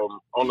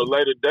on a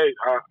later date,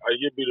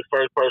 you'll be the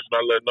first person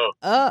I let know.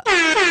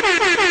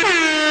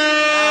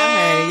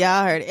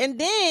 Y'all heard it. And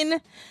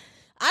then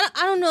I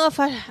don't know if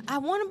I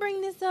want to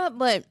bring this up,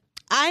 but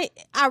I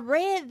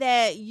read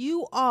that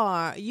you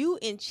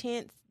and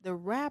Chance the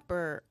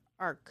Rapper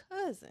are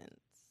cousins.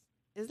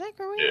 Is that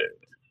correct?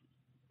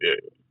 Yeah.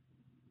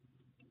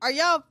 Are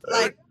y'all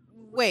like?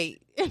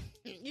 Wait,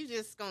 you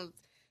just gonna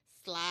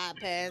slide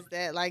past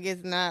that like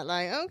it's not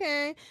like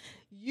okay?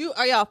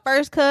 Are y'all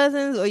first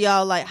cousins or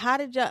y'all like? How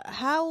did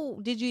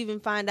you even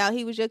find out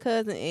he was your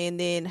cousin? And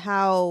then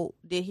how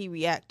did he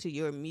react to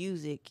your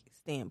music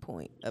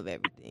standpoint of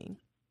everything?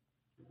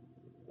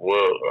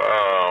 Well,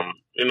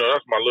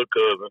 that's my little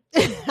cousin,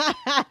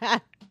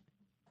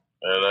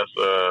 and that's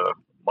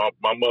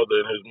my mother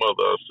and his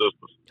mother are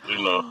sisters.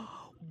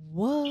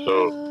 What? So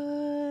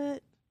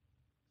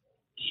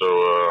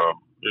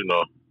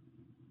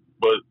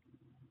but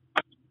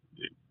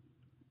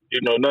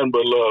nothing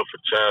but love for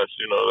Chance.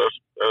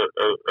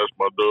 That's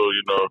my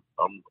dude.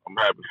 I'm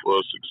happy for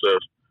his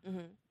success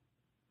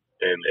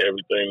and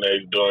everything that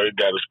he's doing. He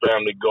got his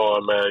family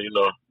going, man.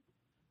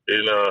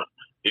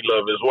 He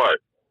love his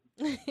wife.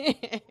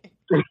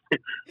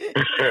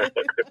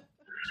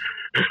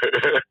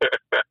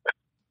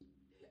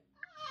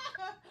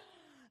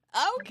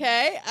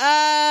 Okay.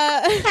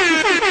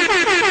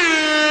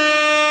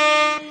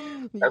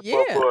 That's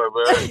my boy,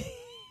 man.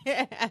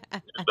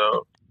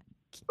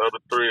 The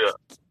three up.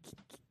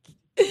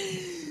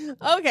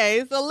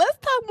 Okay, so let's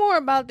talk more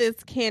about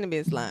this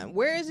cannabis line.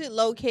 Where is it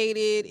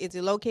located? Is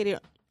it located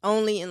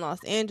only in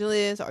Los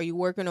Angeles? Are you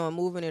working on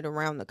moving it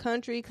around the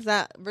country?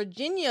 Because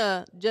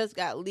Virginia just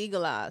got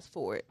legalized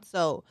for it.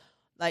 So,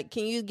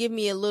 can you give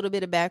me a little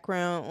bit of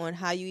background on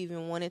how you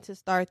even wanted to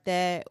start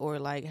that? Or,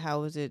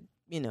 how is it,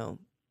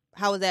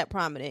 how is that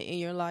prominent in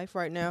your life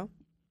right now?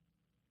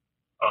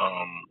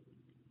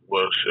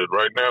 Well, shit,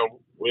 right now,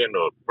 we're in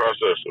the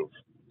process of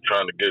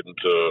trying to get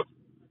into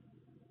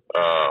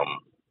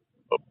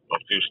a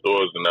few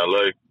stores in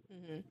LA,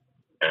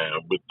 and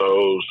with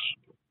those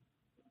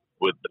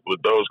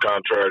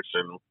contracts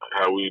and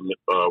how we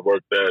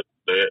work that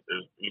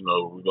is,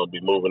 we're gonna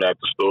be moving out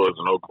to stores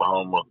in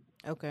Oklahoma,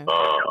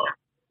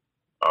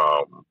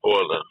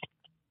 Portland,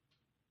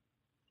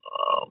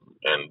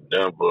 and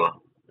Denver,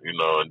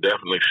 and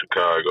definitely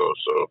Chicago.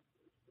 So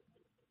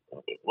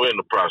we're in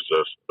the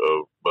process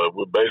but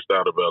we're based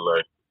out of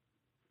LA.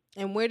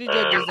 And where did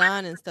your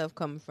design and stuff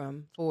come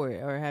from for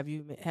it, or have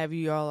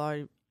you all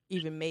already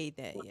even made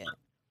that yet?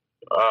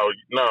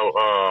 No.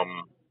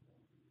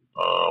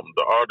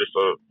 The artists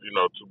are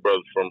two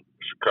brothers from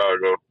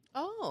Chicago.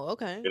 Oh,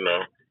 okay.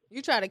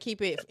 You try to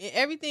keep it.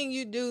 Everything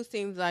you do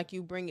seems like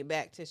you bring it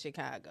back to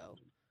Chicago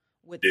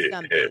with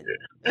something.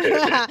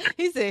 Yeah.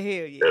 He said,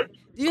 "Hell yeah."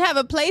 Do you have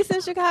a place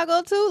in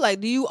Chicago too?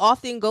 Do you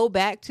often go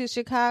back to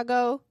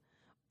Chicago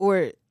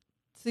or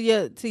to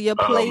your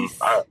place?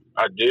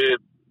 I did.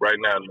 Right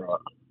now, no.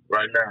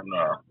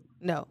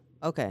 No.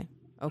 Okay.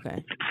 I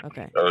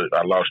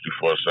lost you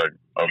for a second.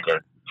 Okay.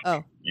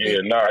 Oh.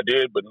 Yeah, no, I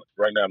did, but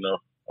right now, no.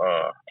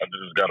 I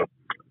just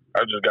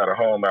got a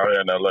home out here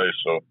in LA,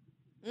 so.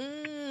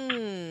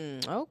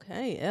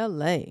 Okay,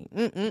 LA.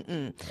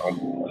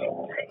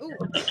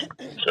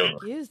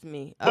 Excuse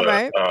me. All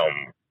right.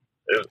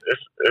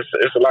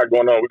 It's a lot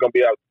going on. We're gonna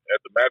be out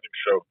at the Magic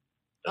Show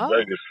in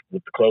Vegas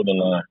with the clothing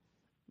line.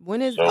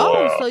 When is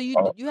so you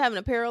have an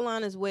apparel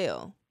line as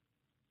well?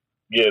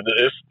 Yeah,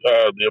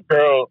 the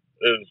apparel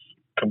is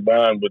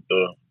combined with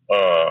the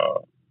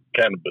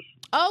cannabis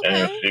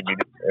and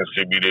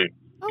CBD.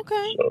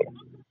 Okay, so,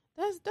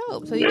 that's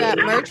dope. So you got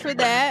merch for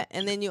that,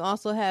 and then you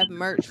also have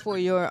merch for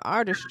your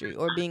artistry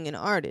or being an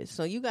artist.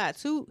 So you got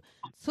two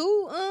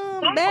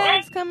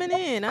bags coming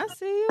in. I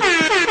see you.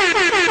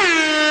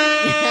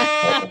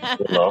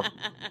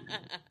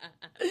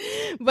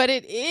 But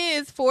it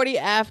is 40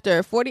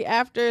 after. 40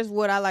 after is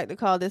what I like to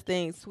call this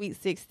thing Sweet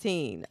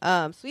 16.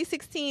 Sweet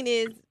 16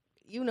 is,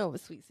 You know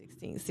what Sweet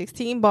 16.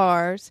 16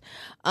 bars.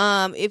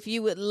 If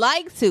you would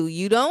like to,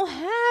 you don't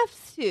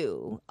have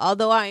to.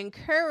 Although I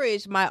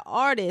encourage my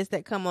artists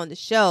that come on the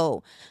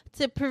show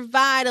to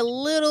provide a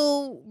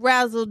little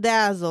razzle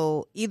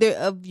dazzle, either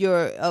of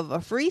a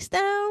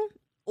freestyle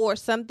or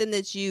something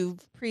that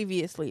you've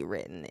previously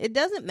written. It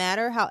doesn't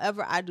matter.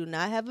 However, I do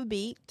not have a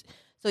beat,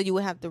 so you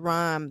would have to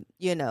rhyme,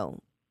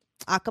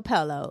 a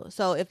cappella.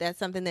 So if that's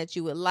something that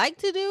you would like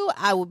to do,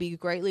 I will be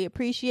greatly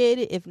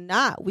appreciated. If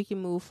not, we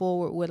can move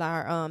forward with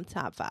our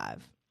top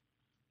 5.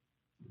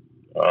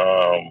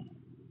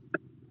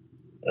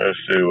 Let's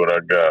see what I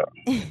got.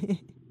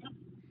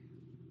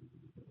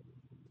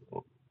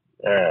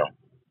 Damn.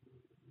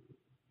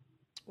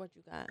 What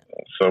you got?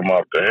 Something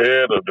off the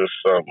head or just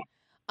something?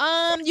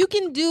 You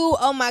can do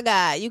Oh My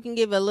God. You can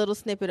give a little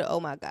snippet of Oh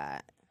My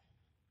God.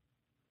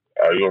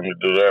 Oh, you want me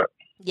to do that?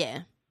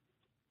 Yeah.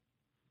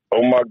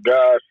 Oh my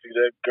God, see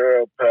that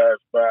girl pass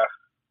by.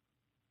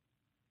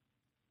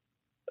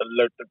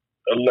 Alert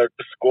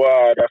the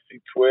squad, I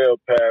see 12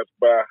 pass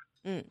by.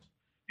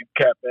 You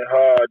capping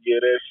hard, yeah,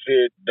 that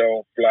shit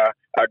don't fly.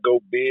 I go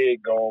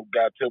big on,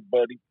 got your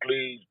buddy,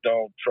 please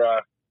don't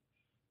try.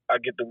 I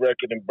get the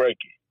record and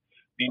break it.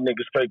 These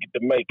niggas fake it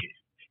to make it.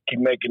 Keep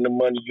making the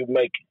money you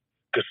making.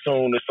 Cause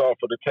soon it's all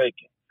for the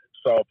taking.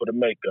 It's all for the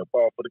makeup,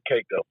 all for the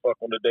cake up.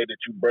 Fuck on the day that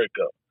you break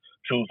up.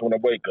 Choose when I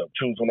wake up,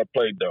 choose when I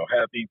play dough.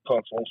 Half these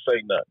punks won't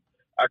say nothing.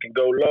 I can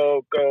go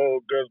loco,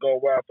 girls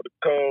going wild for the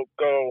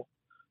cocoa.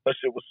 That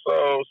shit was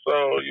so,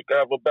 you can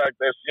have a back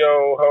that's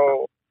yo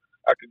ho.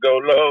 I could go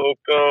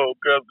loco,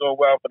 girls going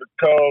wild for the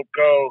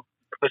cocoa.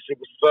 That shit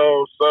was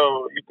so,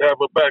 you can have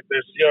a back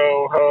that's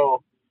yo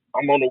ho.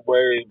 I'm on the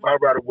wave, I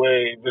ride a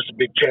wave. There's a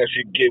big chance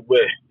you get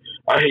wet.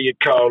 I hear you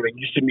calling,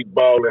 you see me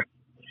balling.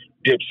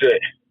 Dipset.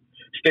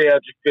 Stay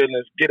out your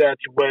feelings, get out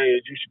your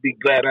ways. You should be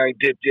glad I ain't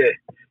dipped yet.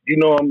 You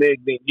know I'm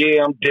ignorant,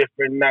 yeah, I'm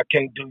different, and I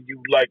can't do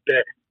you like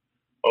that.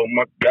 Oh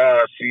my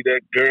God, see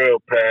that girl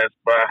pass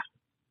by.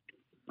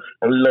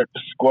 Alert the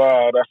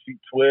squad, I see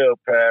 12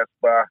 pass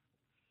by.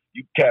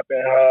 You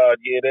capping hard,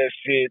 yeah, that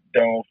shit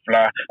don't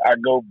fly. I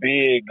go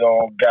big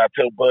on, got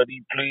your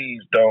buddy,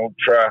 please don't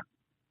try.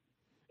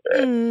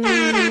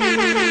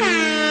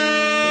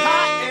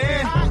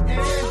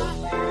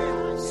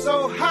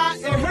 So hot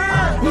in here.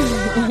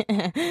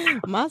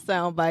 My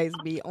sound bites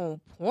be on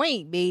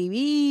point,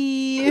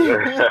 baby. Y'all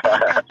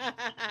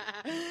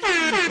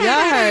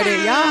heard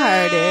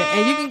it.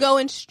 And you can go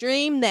and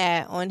stream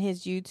that on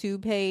his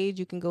YouTube page.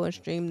 You can go and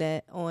stream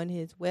that on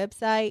his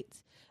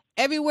website.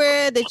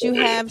 Everywhere that you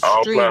have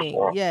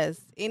streaming.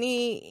 Yes.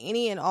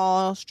 Any and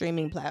all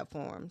streaming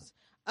platforms.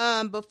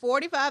 But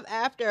 45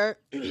 after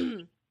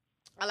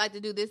I like to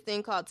do this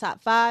thing called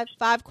Top 5.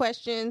 5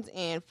 questions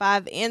and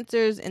 5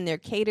 answers, and they're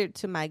catered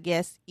to my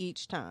guests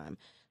each time.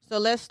 So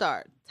let's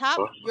start.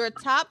 Your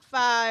top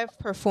 5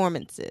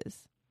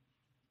 performances.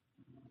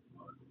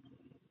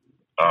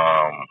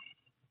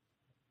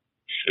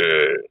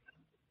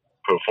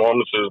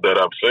 Performances that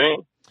I've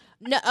seen?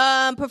 No,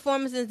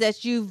 performances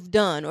that you've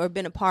done or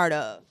been a part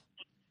of.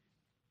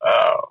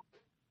 I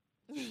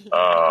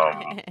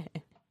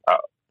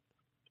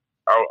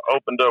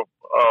opened up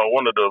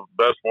one of the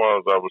best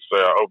ones, I would say.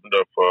 I opened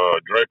up for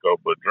Draco,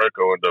 but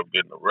Draco ended up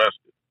getting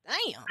arrested.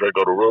 Damn.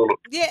 Draco the Ruler.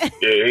 Yeah.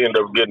 Yeah, he ended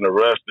up getting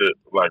arrested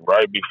like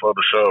right before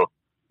the show.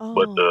 Oh.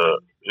 But the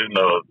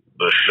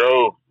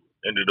show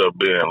ended up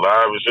being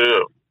live as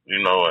hell,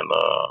 and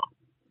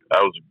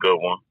that was a good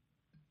one.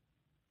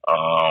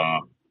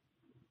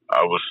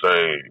 I would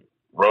say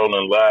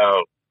Rolling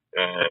Loud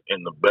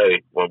in the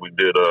Bay when we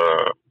did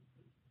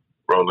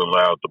Rolling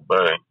Loud the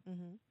Bay.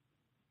 Mm-hmm.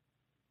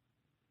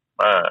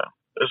 Man,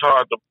 it's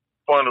hard to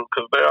point them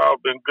because they all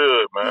been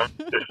good, man.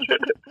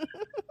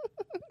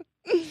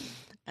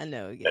 I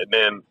know. Yeah. And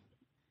then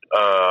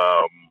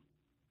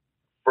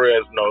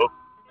Fresno,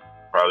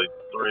 probably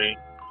 3.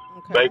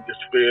 Okay.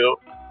 Bakersfield.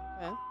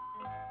 Okay.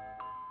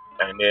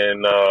 And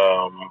then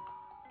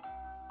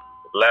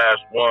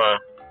last one,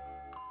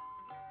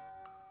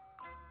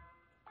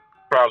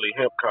 probably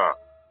HempCon.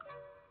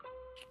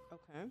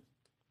 Okay.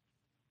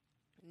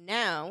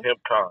 Now.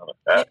 HempCon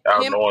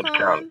out in Orange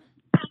County.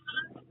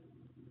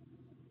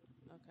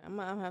 Okay, I'm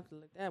gonna have to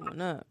look that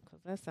one up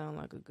because that sounds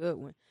like a good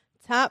one.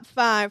 Top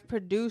 5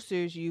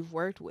 producers you've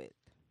worked with.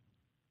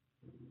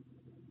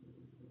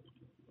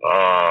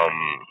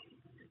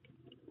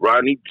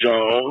 Rodney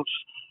Jones,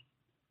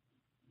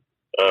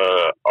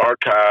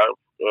 Archive,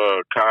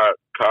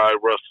 Kai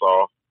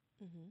Russell,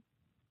 Mm-hmm.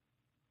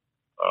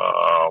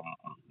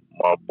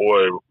 My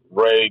boy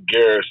Ray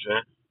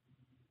Garrison,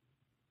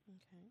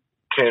 Okay.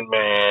 Tin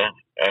Man,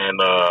 and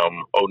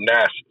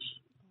Onassis.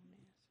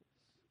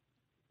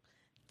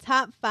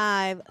 Top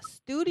 5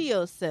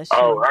 studio sessions.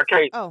 Oh, I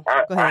can't. Oh, I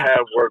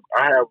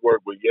have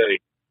worked with Ye,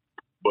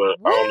 but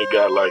I only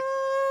got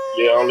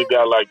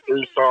like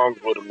 3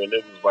 songs with him, and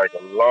it was like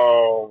a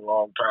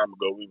long time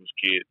ago. We was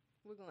kids.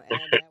 We're gonna add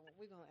that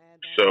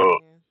one.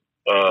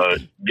 So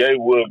Ye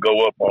would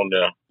go up on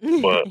there,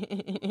 but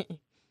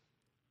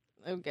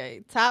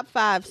okay. Top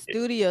 5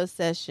 studio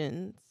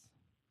sessions.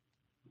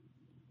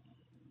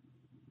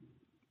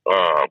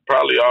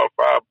 Probably all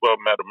 5 of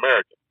them at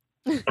American.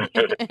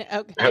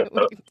 Okay.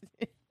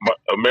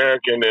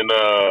 American and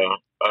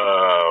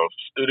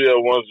Studio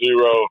 10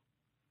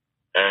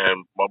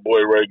 and my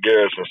boy Ray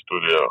Garrison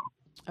Studio.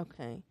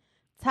 Okay.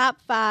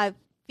 Top 5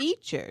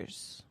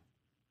 features.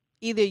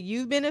 Either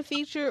you've been a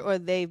feature or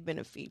they've been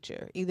a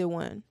feature. Either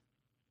one.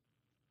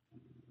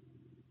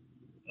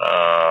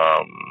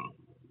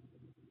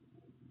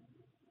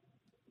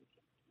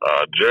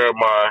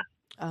 Jeremiah,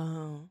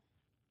 Oh.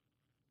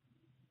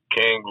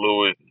 King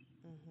Louis,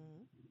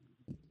 Mm-hmm.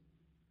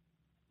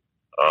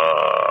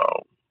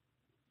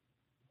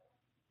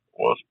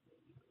 what's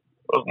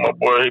my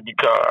boy? He be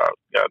called.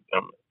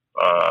 Goddamn it.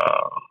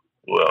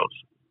 Who else?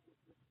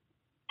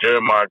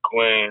 Jeremiah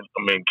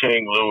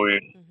King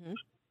Louis. Mm-hmm.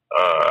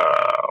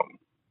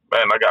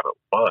 Man, I got a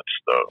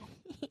bunch though.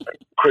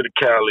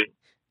 Criticality.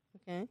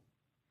 Okay.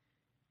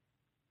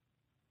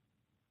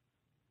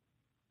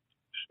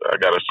 I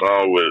got a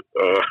song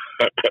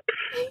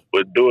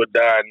with Do or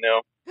Die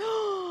now.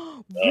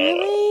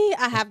 Really?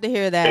 I have to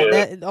hear that.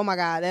 Yeah. Oh my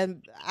God.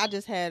 I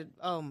just had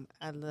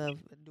I love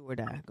Do or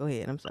Die. Go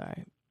ahead. I'm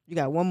sorry. You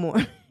got one more.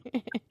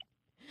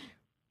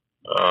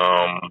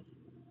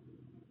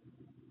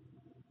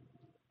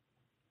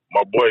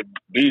 My boy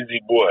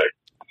Beezy Boy.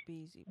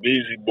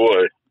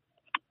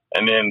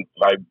 And then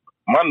like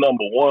my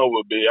number one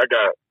would be I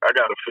got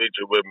a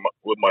feature with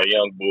my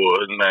young boy.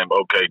 His name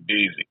OK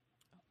Deezy.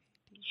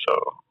 So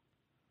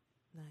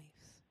Nice.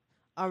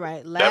 All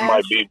right. that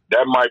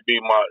might be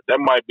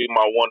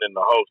my one in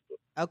the holster.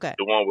 Okay.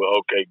 The one with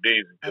OK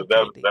Deezy, because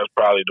OK that's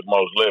probably the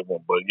most lit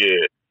one. But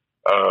yeah,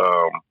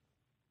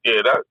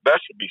 that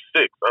should be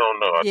 6. I don't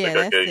know. I think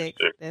I gave you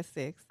 6. That's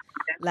 6.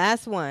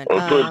 Last one.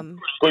 Well,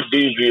 put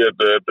Deezy at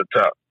the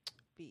top.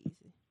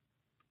 Beezy.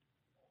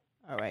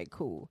 All right.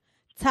 Cool.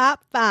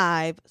 Top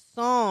 5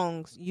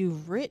 songs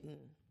you've written.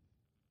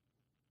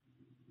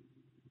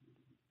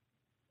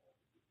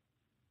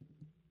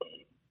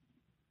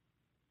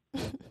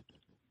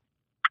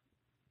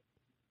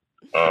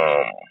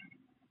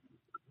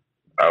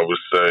 I would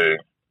say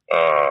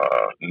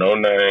No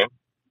Name.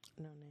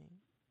 No Name.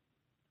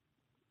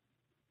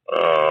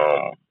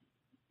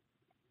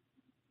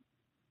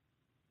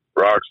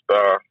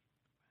 Rockstar.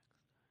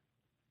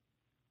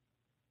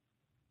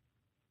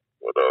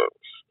 What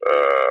else?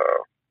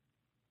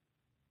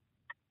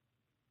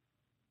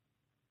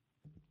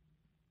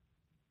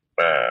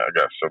 Man, I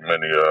got so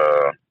many.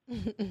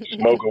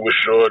 Smoking with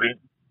Shorty.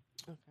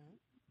 Okay.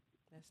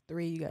 That's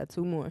 3. You got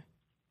 2 more.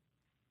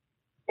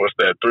 What's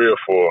that? 3 or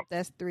 4?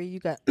 That's 3. You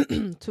got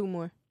 2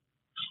 more.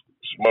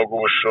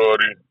 Smoking with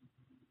Shorty,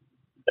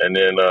 and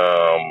then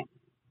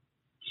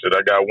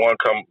I got one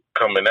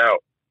coming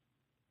out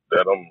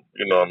that I'm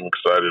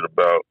excited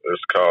about.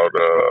 It's called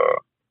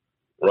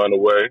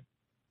Runaway.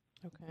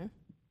 Okay.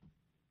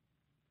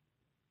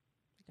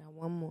 You got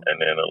one more.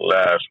 And then the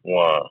last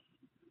one,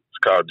 it's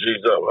called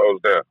G's Up,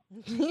 Hoes Down.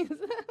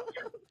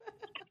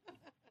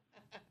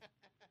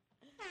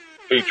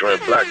 Featuring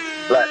Black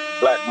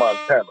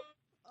Montana.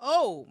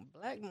 Oh,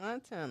 Black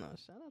Montana.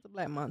 Shout out to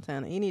Black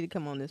Montana. You need to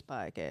come on this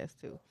podcast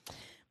too.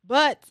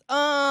 But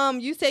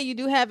you say you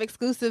do have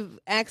exclusive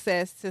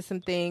access to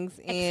some things.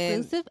 And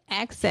exclusive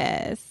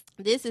access.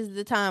 This is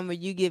the time where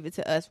you give it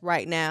to us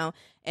right now.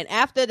 And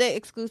after the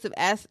exclusive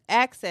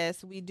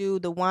access, we do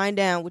the wind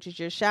down, which is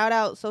your shout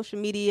out, social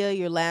media,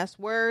 your last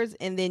words.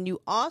 And then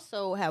you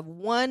also have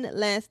one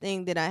last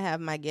thing that I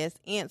have my guests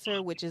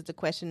answer, which is the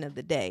question of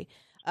the day.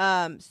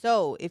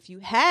 So if you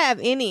have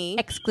any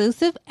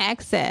exclusive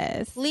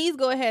access, please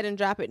go ahead and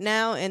drop it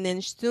now. And then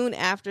soon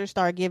after,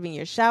 start giving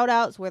your shout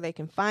outs, where they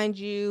can find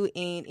you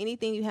and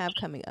anything you have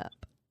coming up.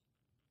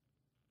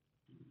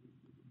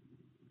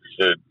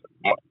 The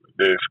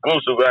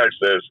exclusive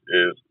access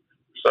is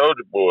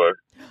Soulja Boy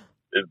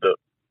is the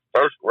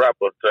first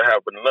rapper to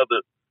have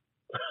another,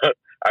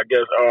 I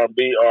guess,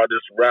 R&B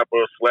artist,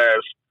 rapper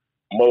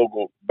 /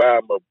 mogul buy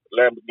him a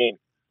Lamborghini.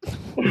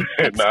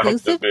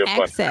 Exclusive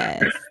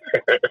access.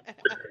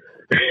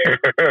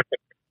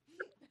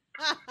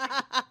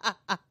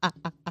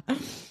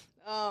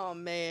 Oh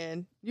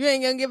man, you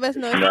ain't gonna give us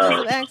no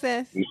exclusive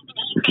access?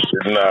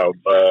 No.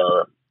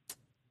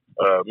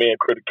 Me and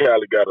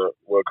Criticality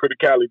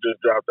Criticality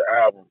just dropped the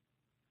album,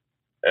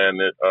 and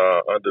it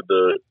under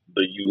the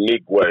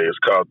Unique Way. It's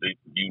called the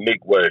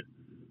Unique Way,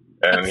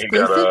 and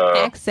exclusive he got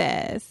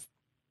access.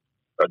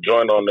 A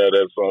joint on there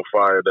that's on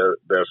fire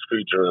that's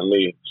featuring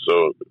me.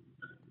 So,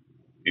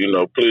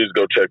 please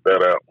go check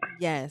that out.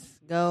 Yes,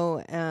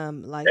 go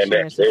like, and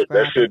share, and subscribe.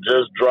 That shit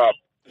just dropped.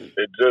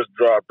 It just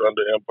dropped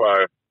under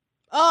Empire.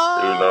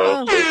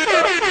 Oh,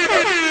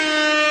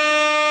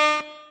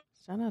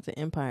 shout out to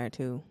Empire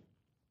too.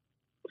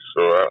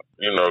 So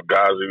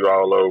Gazi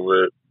all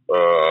over it.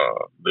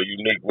 The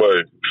Unique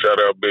Way. Shout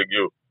out Big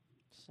U.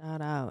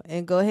 Shout out.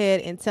 And go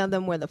ahead and tell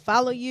them where to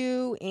follow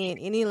you and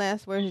any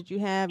last words that you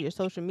have, your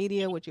social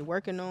media, what you're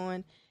working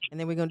on. And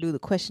then we're going to do the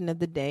question of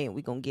the day and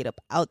we're going to get up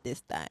out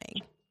this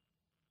thing.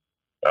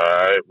 All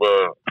right.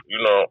 Well,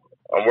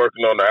 I'm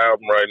working on the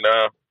album right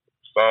now.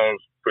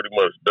 Song's pretty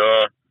much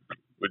done.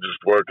 we're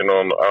just working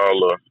on all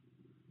the,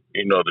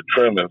 the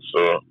trimming.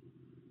 So,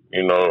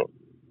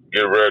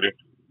 get ready.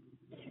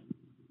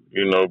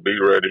 Be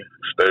ready,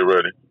 stay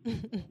ready.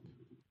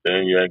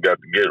 Then you ain't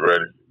got to get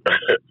ready.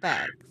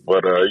 Facts.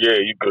 But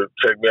you could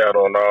check me out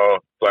on all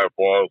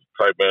platforms.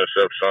 Type in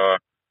Chef Sean.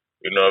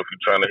 If you're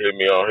trying to hit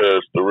me on here,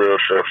 it's the real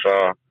Chef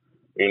Sean.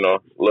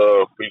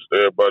 Love, peace to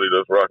everybody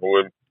that's rocking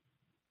with me.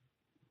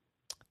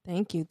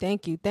 Thank you.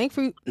 Thank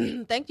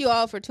you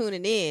all for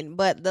tuning in.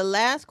 But the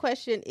last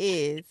question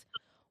is,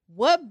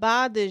 what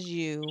bothers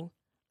you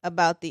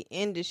about the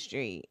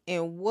industry,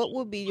 and what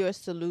would be your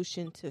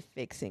solution to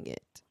fixing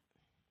it?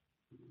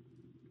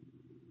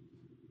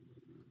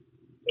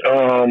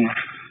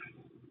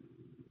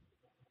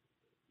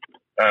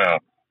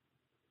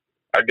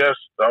 I guess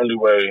the only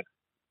way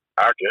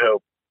I can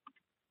help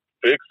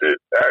fix it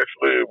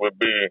actually would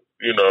be,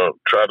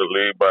 try to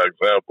lead by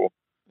example.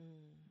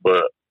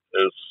 But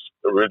it's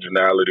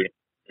originality,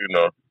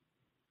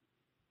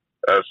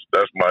 that's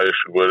my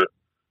issue with it.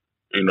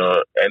 And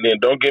then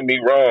don't get me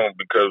wrong,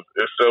 because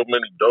there's so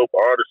many dope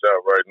artists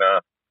out right now,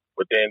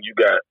 but then you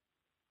got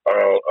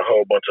a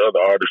whole bunch of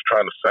other artists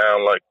trying to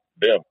sound like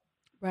them.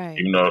 Right.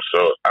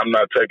 So I'm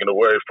not taking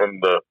away from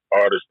the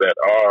artists that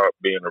are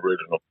being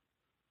original.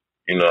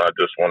 I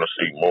just want to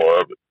see more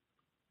of it.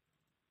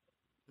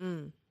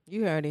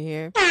 You heard it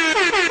here.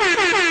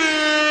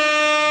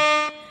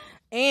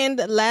 And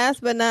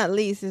last but not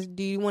least,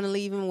 do you want to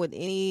leave him with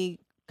any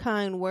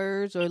kind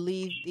words, or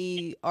leave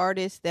the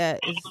artist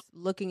that is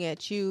looking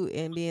at you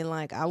and being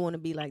like, I want to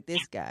be like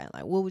this guy?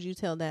 Like, what would you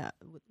tell that?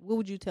 What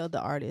would you tell the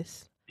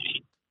artist?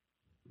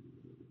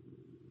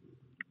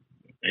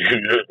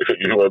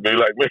 You want to be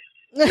like me?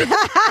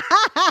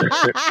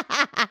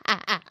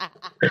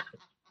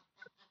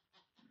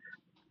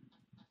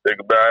 Think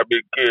about how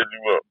big kids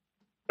you want.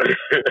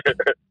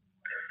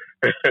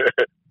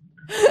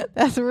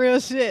 That's real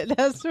shit.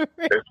 That's real.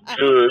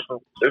 It's some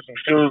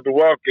shoes to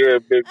walk in,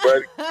 big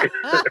buddy.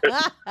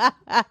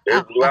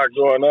 There's a lot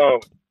going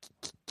on.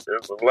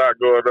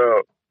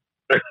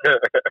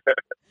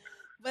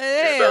 But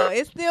hell,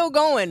 it's still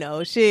going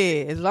though.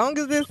 Shit, as long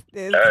as it's still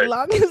ticking.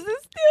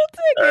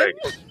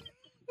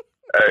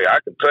 Hey, I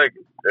can take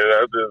it. And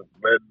I just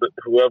let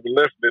whoever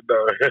listening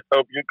know.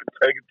 Hope you can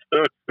take it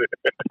too.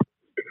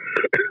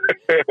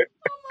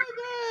 Oh my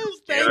gosh!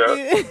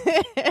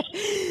 Thank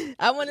you.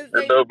 I want to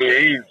say it'll be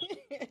easy.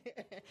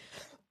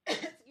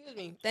 Excuse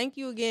me. Thank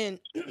you again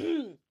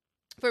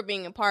for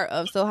being a part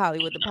of So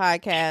Hollywood, the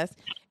podcast.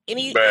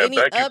 Any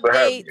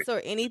updates or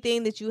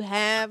anything that you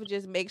have,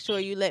 just make sure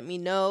you let me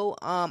know.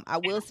 I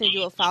will send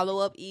you a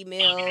follow-up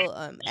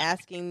email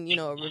asking,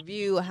 a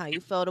review of how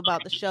you felt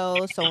about the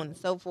show, so on and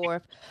so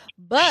forth.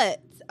 But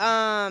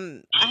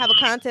I have a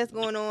contest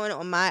going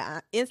on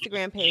my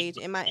Instagram page,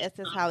 MISS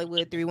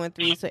Hollywood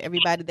 313. So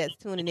everybody that's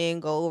tuning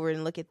in, go over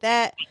and look at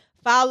that.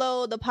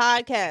 Follow the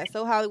podcast.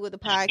 So Hollywood, the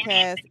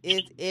podcast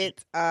is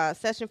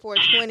session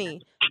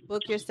 420.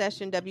 Book your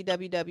session,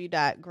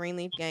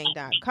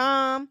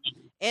 www.greenleafgang.com.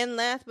 And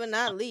last but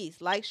not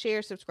least, like,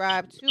 share,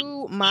 subscribe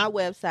to my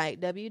website,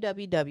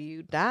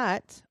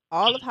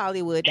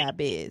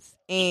 www.allofhollywood.biz.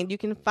 And you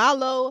can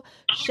follow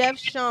Chef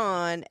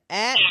Sean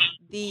at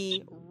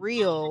The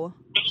Real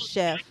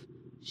Chef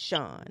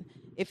Sean.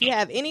 If you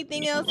have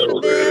anything else for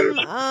them,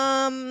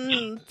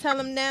 tell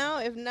them now.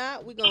 If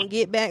not, we're going to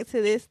get back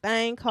to this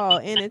thing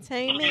called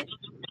entertainment.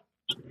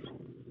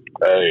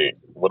 Hey,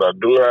 what I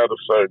do have to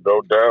say,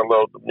 go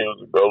download the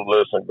music, go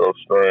listen, go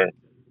stream.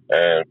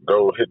 And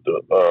go hit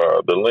the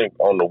link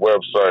on the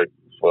website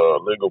for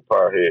Legal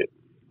Pothead.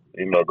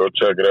 Go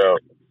check it out.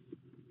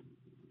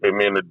 Hit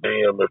me in the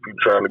DM if you're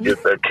trying to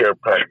get that care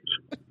package.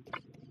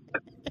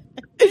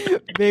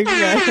 Big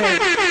man. All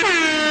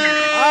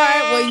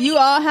right. Well, you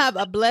all have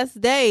a blessed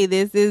day.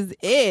 This is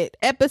it.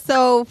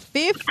 Episode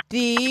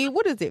 50.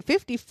 What is it?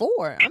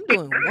 54. I'm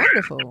doing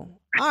wonderful.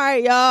 All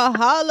right, y'all.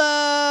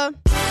 Holla.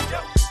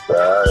 All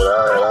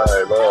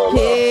right.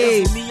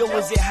 Peace. Neo,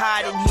 is it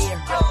hot in here?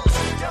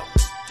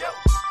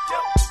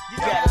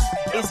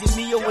 Is it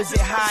me or is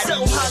it hot in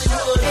here? So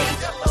Hollywood,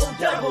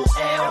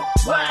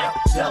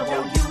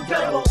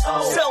 H-O-double-L-Y-W-O-O.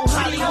 So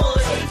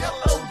Hollywood,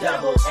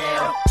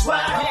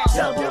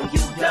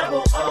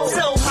 H-O-double-L-Y-W-O-O.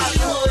 So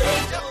Hollywood,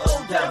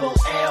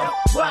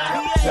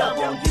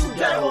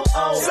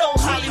 H-O-double-L-Y-W-O-O. So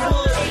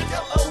Hollywood,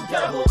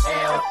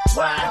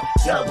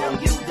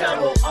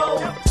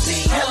 H-O-double-L-Y-W-O-O.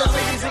 Hello,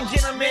 ladies and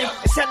gentlemen,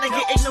 it's time to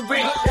get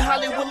ignorant. The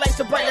Hollywood lights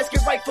are bright, let's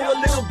get right for a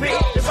little bit.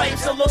 The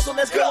vibe's so low, so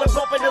let's go and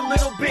bump it a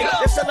little bit.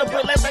 Let's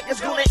celebrate like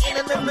it's gonna end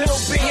in a little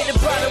bit. Hit the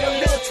bottom, a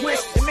little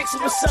twist, and mix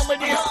it with some of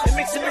this. And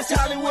mix it with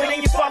Hollywood,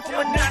 and you're far from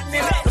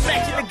monotonous. I'm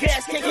matching the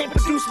gas, can't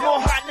produce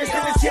more hotness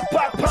than this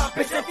hip-hop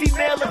pompous and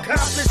female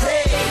accomplice.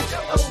 Hey,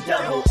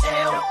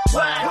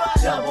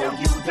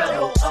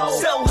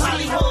 H-O-double-L-Y-W-O-O. So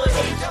Hollywood,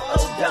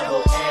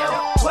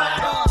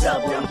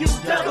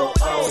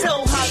 H-O-double-L-Y-W-O-O.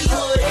 So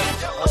Hollywood,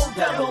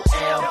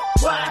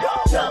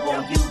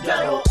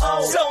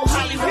 H-O-double-L-Y-W-O-O. So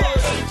Hollywood,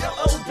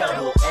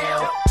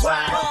 H-O-double-L-Y-W-O-O.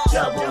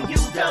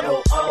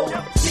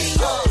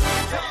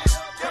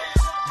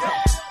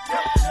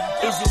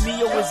 Is it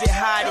me or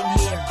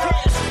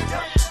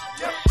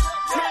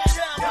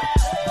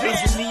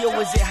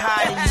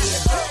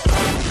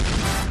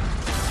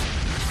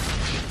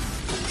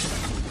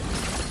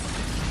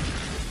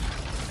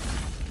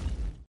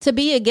To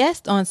be a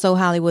guest on So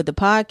Hollywood the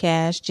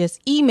Podcast, just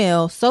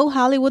email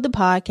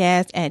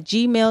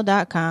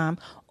sohollywoodthepodcast@gmail.com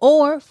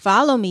or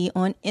follow me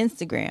on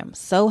Instagram,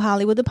 So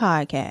Hollywood the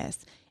Podcast,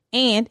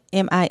 and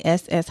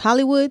MISS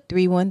Hollywood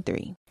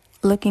 313.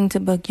 Looking to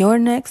book your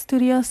next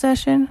studio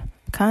session?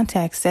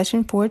 Contact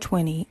Session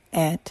 420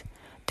 at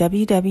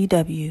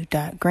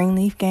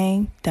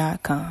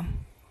www.greenleafgang.com.